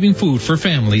life-saving food for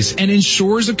families and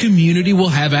ensures a community will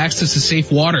have access to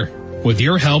safe water. With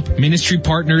your help, ministry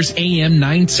partners AM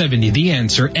 970 The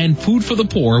Answer and Food for the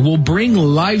Poor will bring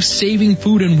life-saving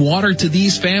food and water to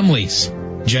these families.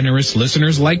 Generous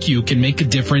listeners like you can make a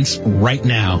difference right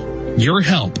now. Your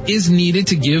help is needed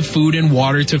to give food and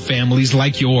water to families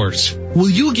like yours. Will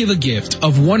you give a gift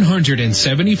of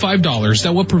 $175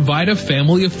 that will provide a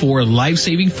family of 4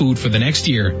 life-saving food for the next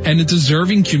year and a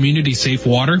deserving community safe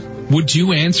water? Would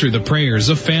you answer the prayers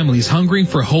of families hungering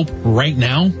for hope right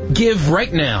now? Give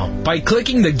right now by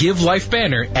clicking the Give Life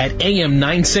banner at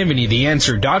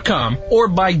am970theanswer.com or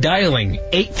by dialing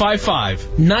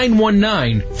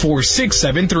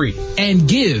 855-919-4673 and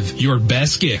give your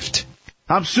best gift.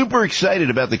 I'm super excited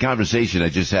about the conversation I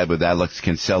just had with Alex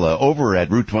Kinsella over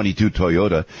at Route 22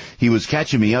 Toyota. He was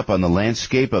catching me up on the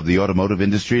landscape of the automotive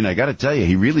industry, and I got to tell you,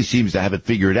 he really seems to have it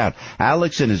figured out.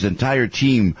 Alex and his entire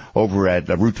team over at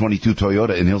Route 22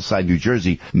 Toyota in Hillside, New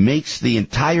Jersey, makes the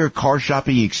entire car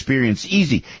shopping experience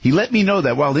easy. He let me know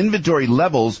that while inventory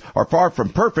levels are far from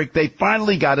perfect, they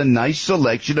finally got a nice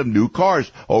selection of new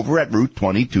cars over at Route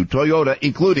 22 Toyota,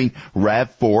 including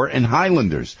RAV4 and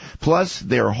Highlanders. Plus,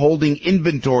 they're holding inventory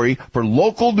for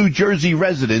local New Jersey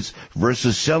residents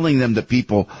versus selling them to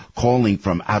people calling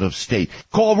from out of state.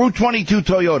 Call Route 22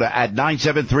 Toyota at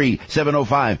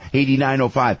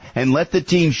 973-705-8905 and let the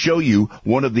team show you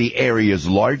one of the area's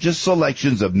largest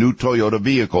selections of new Toyota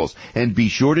vehicles. And be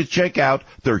sure to check out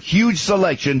their huge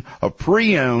selection of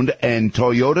pre-owned and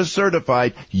Toyota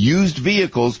certified used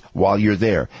vehicles while you're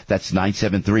there. That's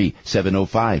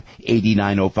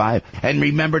 973-705-8905. And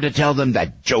remember to tell them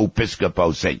that Joe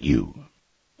Piscopo sent you.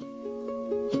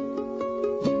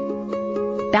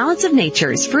 Balance of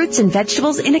Nature's fruits and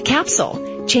vegetables in a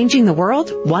capsule, changing the world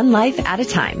one life at a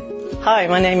time. Hi,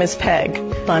 my name is Peg.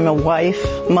 I'm a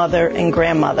wife, mother, and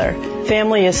grandmother.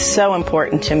 Family is so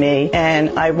important to me,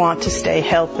 and I want to stay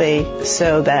healthy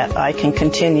so that I can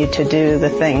continue to do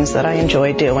the things that I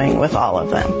enjoy doing with all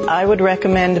of them. I would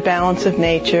recommend Balance of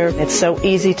Nature. It's so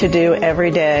easy to do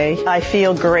every day. I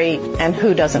feel great, and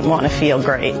who doesn't want to feel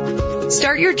great?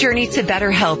 Start your journey to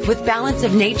better health with Balance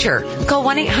of Nature. Call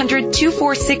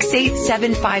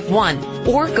 1-800-246-8751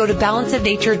 or go to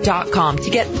balanceofnature.com to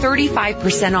get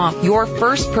 35% off your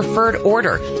first preferred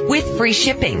order with free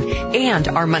shipping and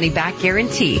our money-back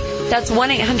guarantee. That's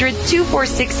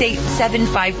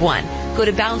 1-800-246-8751. Go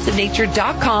to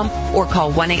balanceofnature.com or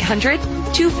call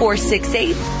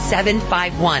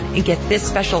 1-800-246-8751 and get this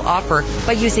special offer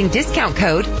by using discount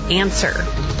code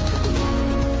ANSWER.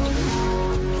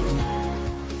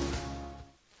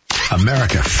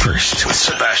 America First with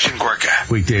Sebastian Gorka.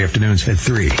 Weekday afternoons at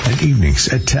 3 and evenings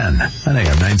at 10 on AM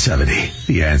 970.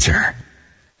 The Answer.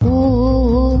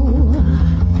 Ooh,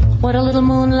 what a little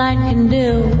moonlight can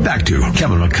do. Back to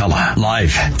Kevin McCullough,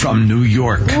 live from New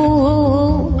York.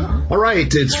 Ooh. All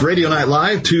right, it's Radio Night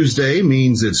Live. Tuesday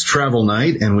means it's travel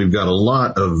night, and we've got a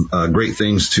lot of great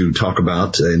things to talk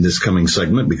about in this coming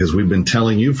segment because we've been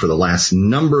telling you for the last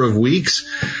number of weeks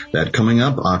that coming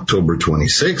up October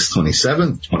 26th,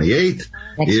 27th, 28th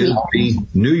is the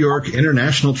New York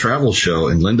International Travel Show.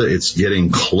 And Linda, it's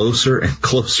getting closer and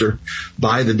closer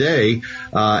by the day.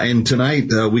 And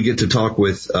tonight we get to talk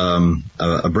with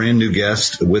a brand new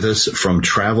guest with us from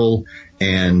Travel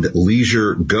and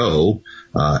Leisure Go.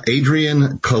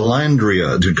 Adrian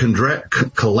Calandrello.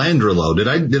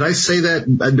 Did I say that,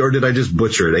 or did I just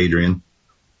butcher it, Adrian?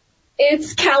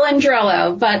 It's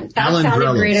Calandrello, but that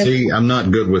sounded great. See, I'm not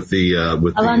good with the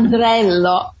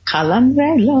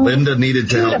Calandrello. Linda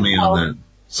needed to help me on that.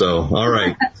 So, all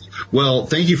right. Well,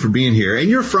 thank you for being here. And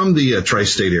you're from the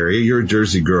tri-state area. You're a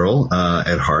Jersey girl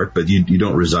at heart, but you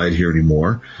don't reside here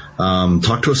anymore.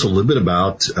 Talk to us a little bit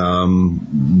about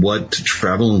what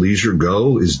Travel and Leisure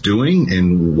Go is doing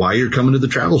and why you're coming to the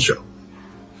travel show.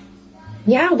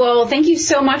 Yeah, well, thank you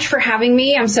so much for having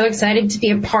me. I'm so excited to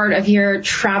be a part of your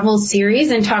travel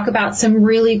series and talk about some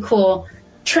really cool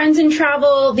trends in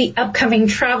travel, the upcoming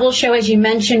travel show. As you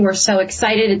mentioned, we're so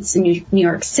excited. It's in New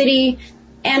York City.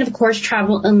 And, of course,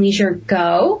 Travel and Leisure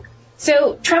Go.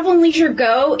 So Travel and Leisure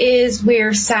Go is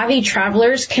where savvy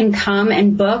travelers can come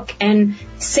and book and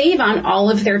save on all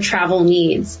of their travel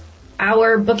needs.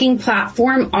 Our booking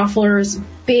platform offers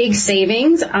big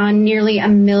savings on nearly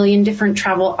 1 million different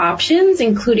travel options,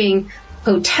 including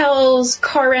hotels,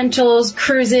 car rentals,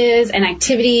 cruises, and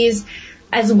activities,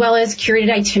 as well as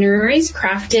curated itineraries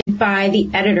crafted by the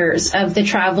editors of the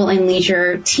Travel and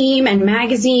Leisure team and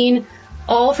magazine,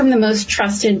 all from the most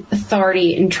trusted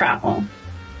authority in travel.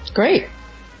 Great.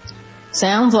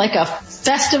 Sounds like a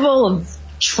festival of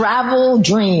travel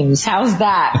dreams. How's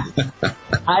that?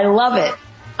 I love it.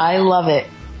 I love it.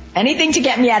 Anything to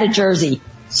get me out of Jersey.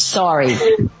 Sorry.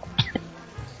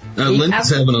 Linda's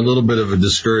having a little bit of a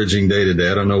discouraging day today.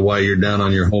 I don't know why you're down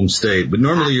on your home state, but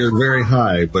normally you're very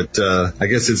high. But I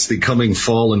guess it's the coming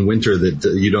fall and winter that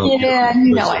you don't. Yeah,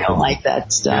 I don't like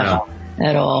that stuff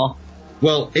at all.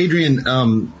 Well,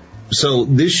 Adrian, so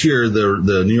this year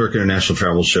the New York International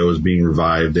Travel Show is being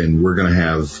revived, and we're going to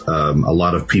have a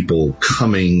lot of people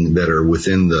coming that are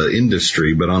within the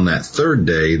industry. But on that third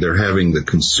day, they're having the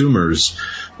consumers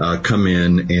come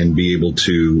in and be able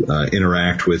to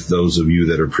interact with those of you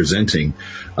that are presenting.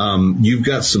 You've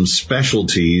got some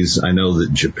specialties. I know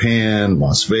that Japan,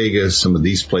 Las Vegas, some of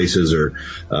these places are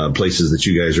places that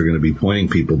you guys are going to be pointing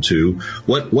people to.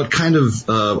 What kind of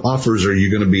offers are you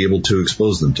going to be able to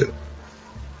expose them to?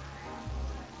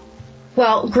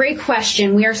 Well, great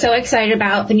question. We are so excited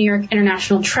about the New York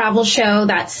International Travel Show.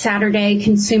 That Saturday,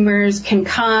 consumers can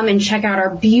come and check out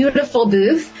our beautiful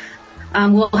booth.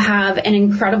 We'll have an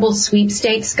incredible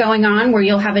sweepstakes going on where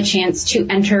you'll have a chance to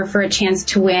enter for a chance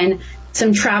to win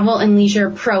some Travel and Leisure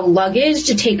Pro luggage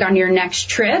to take on your next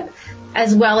trip,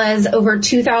 as well as over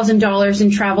 $2,000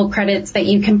 in travel credits that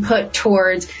you can put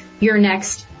towards your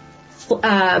next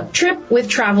trip with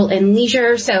Travel and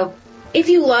Leisure. So if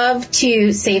you love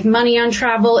to save money on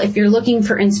travel, if you're looking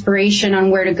for inspiration on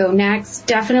where to go next,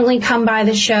 definitely come by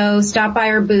the show, stop by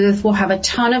our booth. We'll have a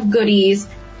ton of goodies,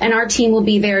 and our team will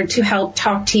be there to help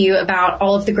talk to you about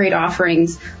all of the great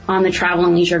offerings on the Travel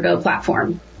and Leisure Go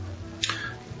platform.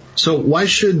 So why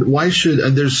should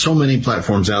there's so many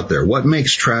platforms out there. What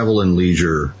makes Travel and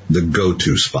Leisure the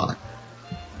go-to spot?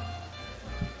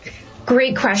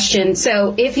 Great question.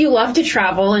 So if you love to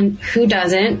travel, and who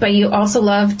doesn't, but you also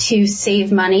love to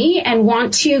save money and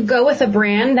want to go with a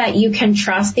brand that you can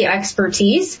trust the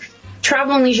expertise,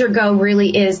 Travel and Leisure Go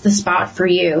really is the spot for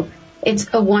you. It's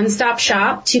a one-stop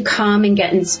shop to come and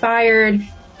get inspired.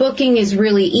 Booking is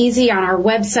really easy on our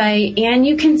website, and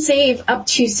you can save up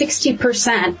to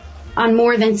 60% on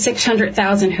more than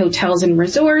 600,000 hotels and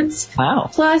resorts. Wow.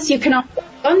 Plus, you can also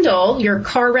bundle your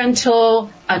car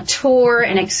rental, a tour,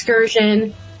 an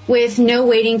excursion with no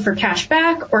waiting for cash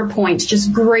back or points,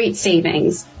 just great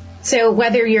savings. So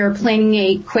whether you're planning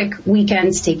a quick weekend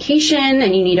staycation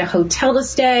and you need a hotel to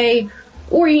stay,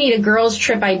 or you need a girls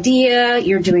trip idea,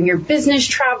 you're doing your business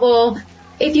travel,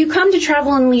 if you come to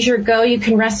Travel and Leisure Go, you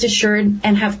can rest assured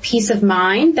and have peace of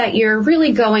mind that you're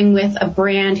really going with a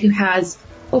brand who has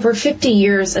over 50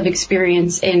 years of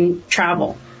experience in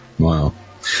travel. Wow.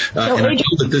 And I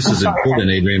know that this is important,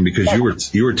 Adrienne,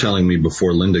 because you were telling me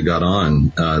before Linda got on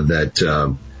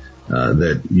that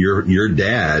your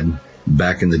dad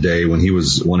back in the day when he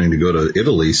was wanting to go to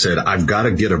Italy said, I've got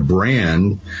to get a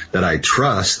brand that I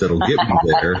trust that'll get me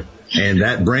there. And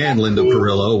that brand, Linda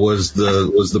Perillo, was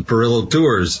the Perillo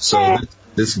Tours. So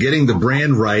this getting the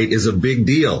brand right is a big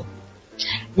deal.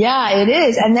 Yeah, it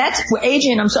is. And that's,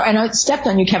 Adrienne, I'm sorry, I know I stepped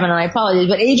on you, Kevin, and I apologize,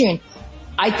 but Adrienne,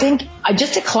 I think,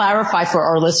 just to clarify for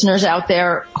our listeners out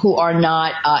there who are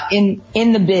not in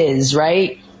the biz,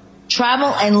 right? Travel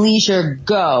and Leisure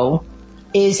Go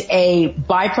is a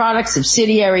byproduct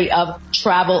subsidiary of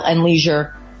Travel and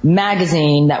Leisure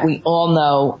magazine that we all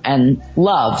know and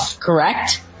love,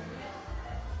 correct?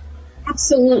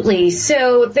 Absolutely.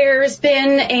 So there's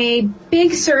been a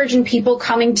big surge in people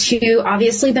coming to,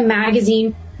 obviously, the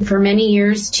magazine for many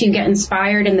years to get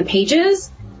inspired in the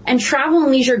pages. And Travel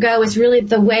and Leisure Go is really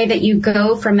the way that you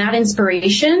go from that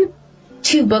inspiration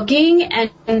to booking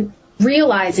and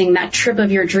realizing that trip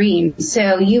of your dreams.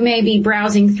 So you may be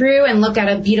browsing through and look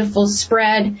at a beautiful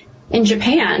spread in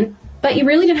Japan, but you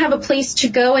really didn't have a place to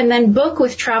go and then book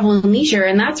with Travel and Leisure.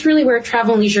 And that's really where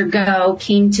Travel and Leisure Go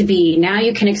came to be. Now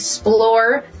you can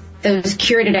explore those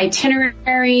curated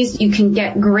itineraries. You can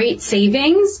get great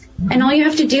savings. And all you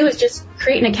have to do is just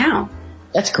create an account.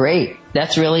 That's great.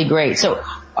 That's really great. So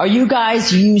are you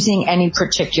guys using any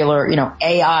particular,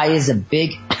 AI is a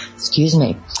big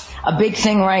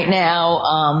thing right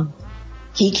now.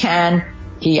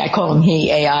 I call him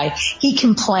AI. He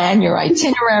can plan your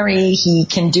itinerary. He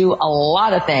can do a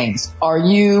lot of things. Are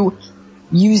you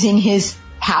using his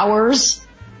powers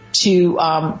to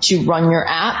run your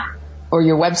app or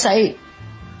your website?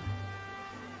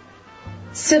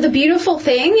 So the beautiful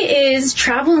thing is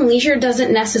Travel and Leisure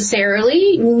doesn't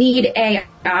necessarily need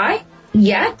AI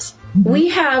yet. We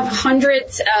have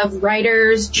hundreds of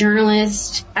writers,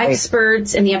 journalists,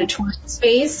 experts in the editorial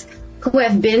space who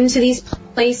have been to these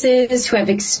places, who have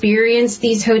experienced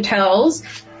these hotels.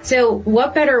 So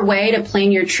what better way to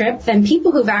plan your trip than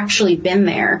people who've actually been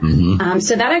there? Mm-hmm.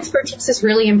 So that expertise is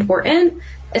really important,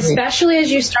 especially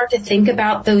as you start to think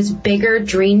about those bigger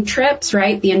dream trips,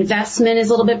 right? The investment is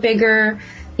a little bit bigger.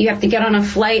 You have to get on a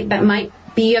flight that might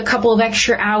be a couple of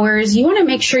extra hours. You want to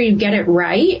make sure you get it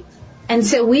right. And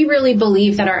so we really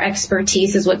believe that our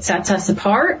expertise is what sets us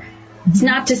apart. It's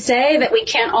not to say that we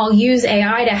can't all use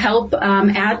AI to help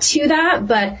add to that,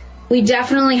 but we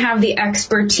definitely have the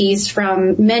expertise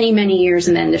from many, many years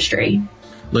in the industry.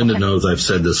 Linda knows I've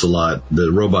said this a lot.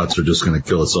 The robots are just going to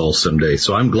kill us all someday.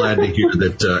 So I'm glad to hear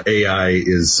that AI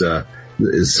is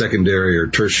secondary or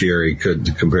tertiary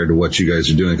compared to what you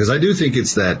guys are doing. Because I do think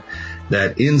it's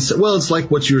it's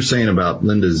like what you were saying about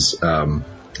Linda's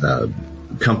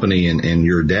company and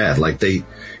your dad. Like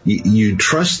you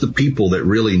trust the people that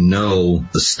really know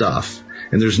the stuff.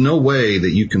 And there's no way that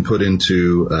you can put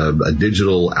into a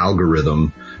digital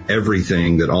algorithm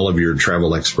everything that all of your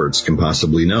travel experts can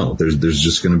possibly know. There's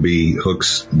just going to be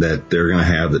hooks that they're going to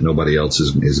have that nobody else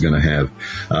is going to have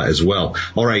as well.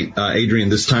 All right, Adrienne,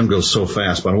 this time goes so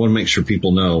fast, but I want to make sure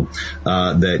people know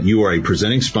that you are a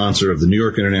presenting sponsor of the New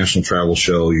York International Travel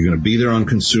Show. You're going to be there on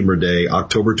Consumer Day,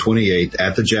 October 28th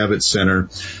at the Javits Center.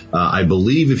 I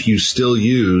believe if you still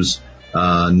use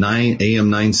AM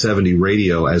 970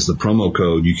 radio as the promo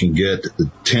code, you can get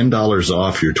 $10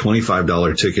 off your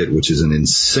 $25 ticket, which is an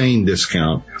insane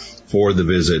discount for the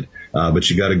visit. But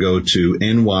you got to go to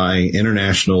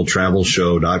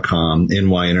nyinternationaltravelshow.com,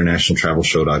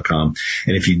 nyinternationaltravelshow.com.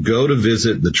 And if you go to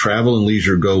visit the Travel and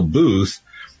Leisure Go booth,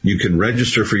 you can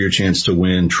register for your chance to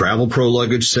win Travel Pro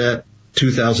luggage set,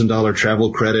 $2,000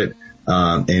 travel credit.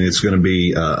 And it's going to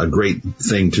be a great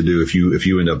thing to do if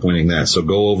you end up winning that. So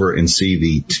go over and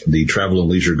see the Travel and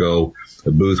Leisure Go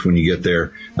booth when you get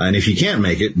there. And if you can't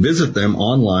make it, visit them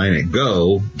online at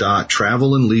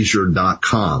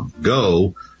go.travelandleisure.com.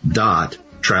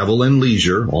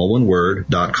 Go.travelandleisure, all one word,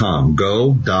 .com.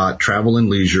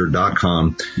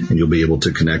 Go.travelandleisure.com, and you'll be able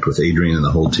to connect with Adrienne and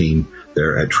the whole team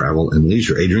there at Travel and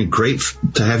Leisure. Adrian, great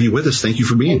to have you with us. Thank you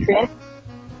for being here.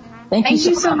 Thank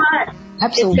you so much.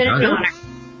 Absolutely. It's been an honor.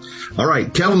 All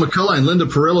right, Kevin McCullough and Linda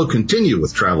Perillo continue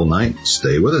with Travel Night.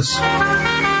 Stay with us.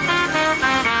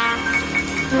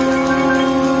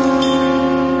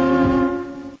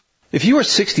 If you are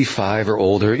 65 or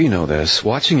older, you know this.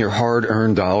 Watching your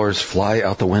hard-earned dollars fly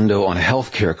out the window on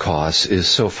healthcare costs is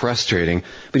so frustrating.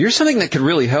 But here's something that could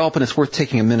really help, and it's worth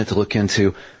taking a minute to look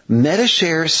into.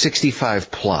 MediShare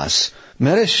 65 Plus.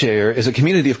 MediShare is a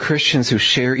community of Christians who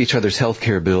share each other's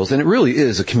healthcare bills, and it really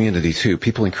is a community too.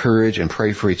 People encourage and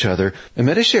pray for each other. And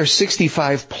MediShare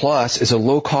 65 Plus is a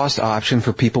low-cost option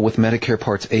for people with Medicare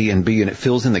Parts A and B, and it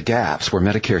fills in the gaps where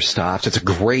Medicare stops. It's a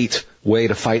great way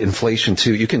to fight inflation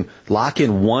too. You can lock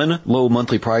in one low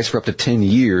monthly price for up to 10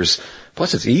 years.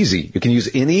 Plus, it's easy. You can use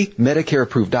any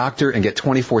Medicare-approved doctor and get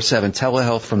 24/7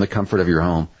 telehealth from the comfort of your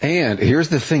home. And here's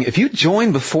the thing. If you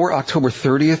join before October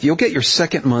 30th, you'll get your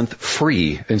second month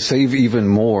free and save even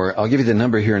more. I'll give you the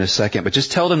number here in a second, but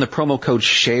just tell them the promo code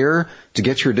SHARE to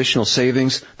get your additional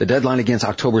savings. The deadline again is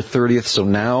October 30th, so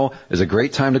now is a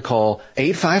great time to call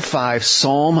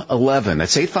 855-PSALM-11.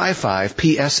 That's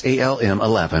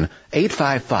 855-PSALM-11.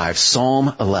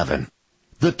 855-PSALM-11.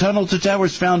 The Tunnel to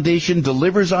Towers Foundation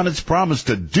delivers on its promise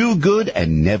to do good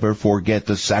and never forget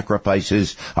the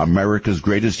sacrifices America's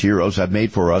greatest heroes have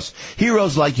made for us.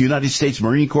 Heroes like United States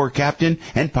Marine Corps Captain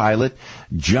and pilot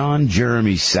John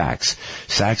Jeremy Sachs.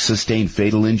 Sachs sustained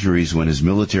fatal injuries when his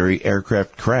military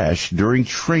aircraft crashed during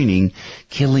training,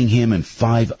 killing him and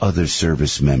 5 other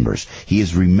service members. He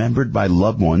is remembered by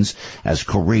loved ones as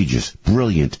courageous,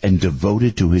 brilliant, and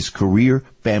devoted to his career,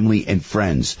 family, and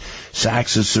friends.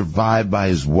 Sachs is survived by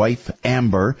his wife,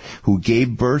 Amber, who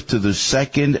gave birth to the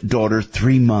second daughter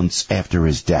 3 months after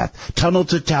his death. Tunnel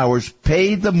to Towers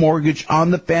paid the mortgage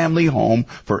on the family home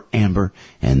for Amber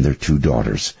and their 2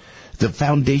 daughters. The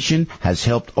foundation has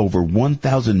helped over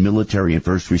 1,000 military and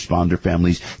first responder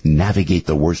families navigate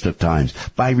the worst of times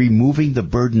by removing the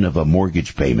burden of a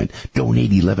mortgage payment.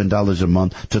 Donate $11 a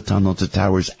month to Tunnel to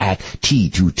Towers at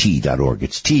T2T.org.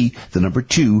 It's T2T.org.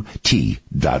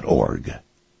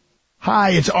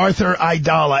 Hi, it's Arthur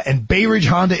Aidala, and Bay Ridge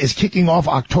Honda is kicking off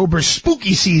October's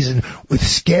spooky season with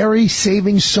scary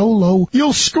savings so low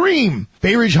you'll scream.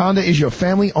 Bay Ridge Honda is your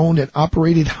family-owned and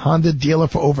operated Honda dealer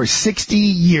for over 60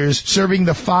 years, serving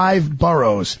the 5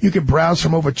 boroughs. You can browse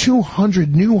from over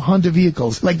 200 new Honda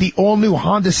vehicles, like the all-new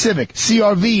Honda Civic,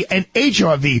 CR-V, and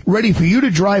HR-V, ready for you to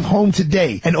drive home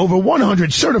today, and over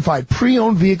 100 certified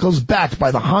pre-owned vehicles backed by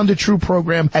the Honda True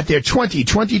program at their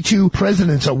 2022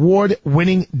 President's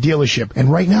Award-winning dealership.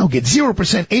 And right now, get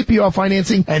 0% APR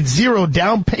financing and 0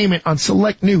 down payment on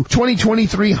select new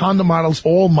 2023 Honda models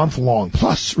all month long.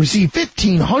 Plus, receive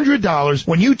 $1,500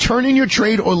 when you turn in your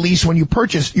trade or lease when you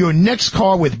purchase your next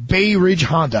car with Bay Ridge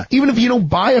Honda. Even if you don't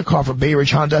buy a car from Bay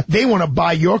Ridge Honda, they want to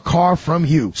buy your car from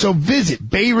you. So visit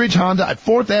Bay Ridge Honda at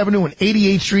 4th Avenue and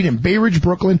 88th Street in Bay Ridge,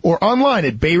 Brooklyn, or online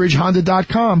at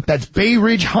BayRidgeHonda.com. That's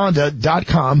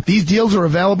BayRidgeHonda.com. These deals are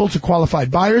available to qualified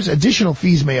buyers. Additional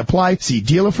fees may apply. See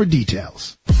dealer for details.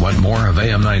 Want more of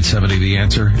AM 970 The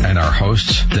Answer and our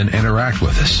hosts? Then interact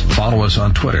with us. Follow us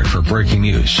on Twitter for breaking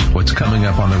news, what's coming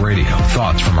up on the radio,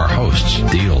 thoughts from our hosts,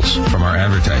 deals from our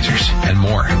advertisers, and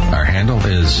more. Our handle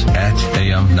is at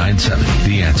AM 970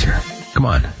 The Answer. Come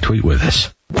on, tweet with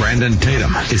us. Brandon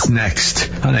Tatum is next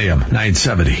on AM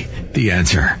 970 The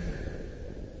Answer.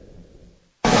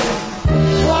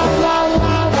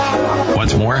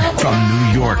 Once more from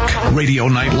New York, Radio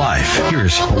Night Live.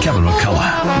 Here's Kevin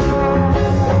McCullough.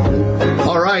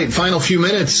 All right, final few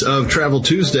minutes of Travel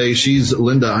Tuesday. She's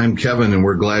Linda, I'm Kevin, and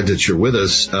we're glad that you're with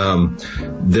us.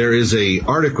 There is a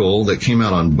article that came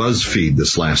out on BuzzFeed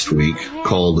this last week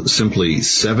called simply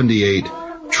 78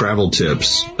 travel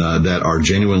tips that are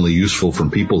genuinely useful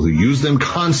from people who use them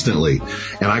constantly.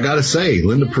 And I got to say,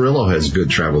 Linda Perillo has good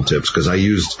travel tips because I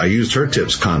used her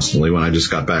tips constantly when I just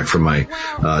got back from my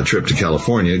trip to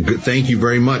California. Thank you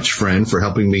very much, friend, for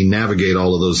helping me navigate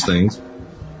all of those things.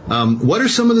 What are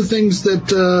some of the things that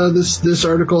this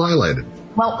article highlighted?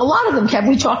 Well, a lot of them, Kev,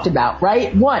 we talked about,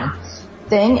 right? One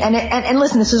thing, and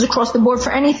listen, this is across the board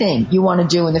for anything you want to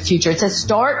do in the future. It says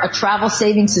start a travel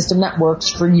saving system that works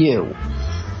for you.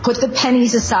 Put the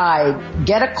pennies aside,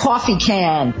 get a coffee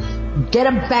can, get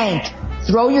a bank,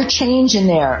 throw your change in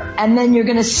there, and then you're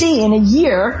going to see in a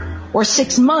year or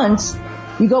 6 months,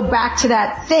 you go back to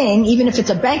that thing, even if it's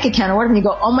a bank account or whatever, and you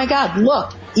go, oh my God,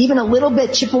 look, even a little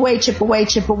bit, chip away,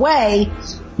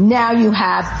 now you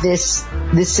have this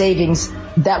savings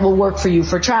that will work for you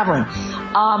for traveling.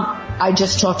 I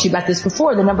just talked to you about this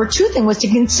before. The number 2 thing was to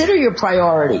consider your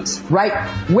priorities, right?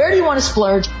 Where do you want to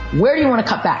splurge? Where do you want to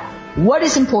cut back? What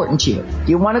is important to you? Do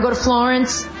you want to go to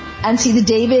Florence and see the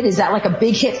David? Is that like a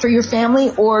big hit for your family?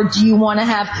 Or do you want to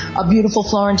have a beautiful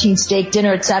Florentine steak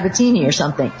dinner at Sabatini or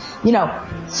something?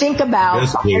 Think about...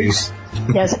 Yes, please.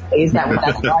 Yes, please.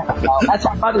 That's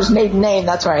my mother's maiden name.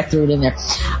 That's why I threw it in there.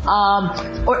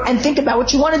 And think about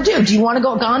what you want to do. Do you want to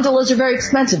go? Gondolas are very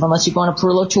expensive unless you go on a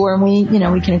Perillo tour, and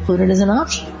we can include it as an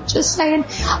option. Just saying.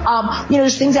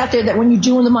 There's things out there that when you're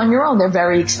doing them on your own, they're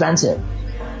very expensive.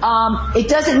 It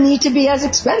doesn't need to be as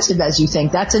expensive as you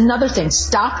think. That's another thing.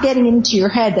 Stop getting into your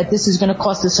head that this is going to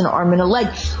cost us an arm and a leg.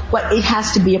 But it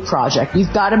has to be a project.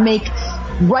 You've got to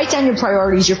write down your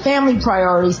priorities, your family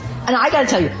priorities. And I got to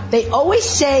tell you, they always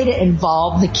say to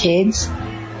involve the kids.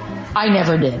 I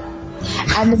never did.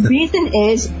 And the reason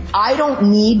is I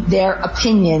don't need their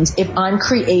opinions if I'm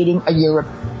creating a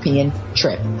European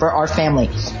trip for our family.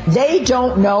 They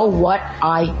don't know what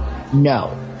I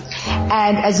know.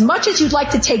 And as much as you'd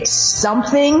like to take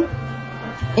something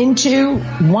into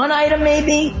one item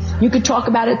maybe, you could talk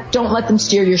about it. Don't let them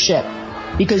steer your ship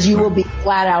because you will be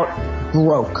flat out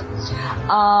broke.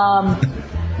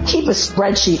 Keep a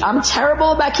spreadsheet. I'm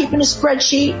terrible about keeping a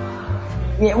spreadsheet.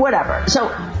 Yeah, whatever.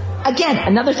 So again,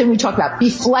 another thing we talk about, be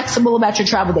flexible about your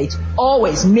travel dates.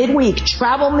 Always midweek,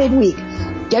 travel midweek.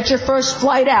 Get your first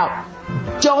flight out.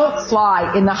 Don't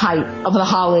fly in the height of the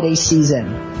holiday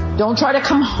season. Don't try to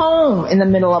come home in the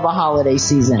middle of a holiday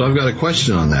season. So I've got a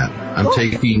question on that. I'm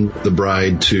taking the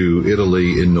bride to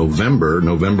Italy in November.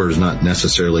 November is not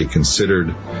necessarily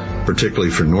considered, particularly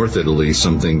for North Italy,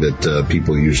 something that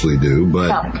people usually do.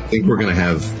 But I think we're going to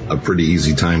have a pretty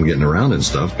easy time getting around and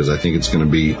stuff because I think it's going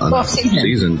to be enough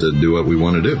season to do what we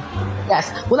want to do.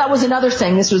 Yes. Well, that was another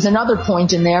thing. This was another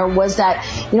point in there was that,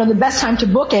 the best time to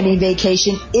book any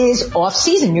vacation is off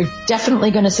season. You're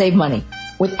definitely going to save money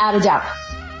without a doubt.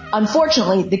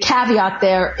 Unfortunately, the caveat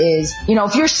there is,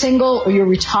 if you're single or you're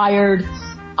retired,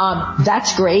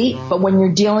 that's great. But when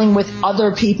you're dealing with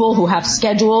other people who have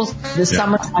schedules, the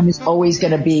summertime is always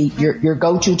going to be your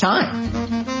go-to time.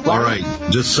 All right.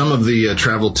 Just some of the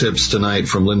travel tips tonight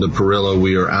from Linda Perillo.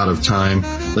 We are out of time.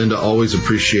 Linda, always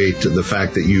appreciate the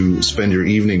fact that you spend your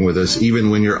evening with us,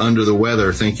 even when you're under the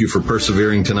weather. Thank you for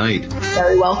persevering tonight.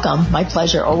 Very welcome. My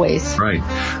pleasure, always. Right.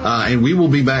 And we will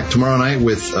be back tomorrow night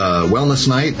with Wellness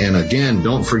Night. And again,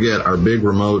 don't forget our big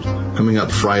remote coming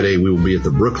up Friday. We will be at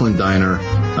the Brooklyn Diner,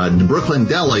 the Brooklyn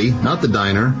Deli, not the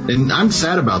diner. And I'm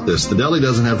sad about this. The deli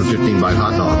doesn't have the 15-bite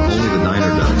hot dog. Only the diner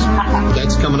does.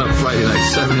 That's coming up Friday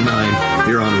night, 7 to 9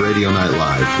 here on Radio Night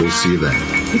Live. We'll see you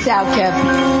then. Peace out,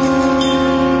 Kev.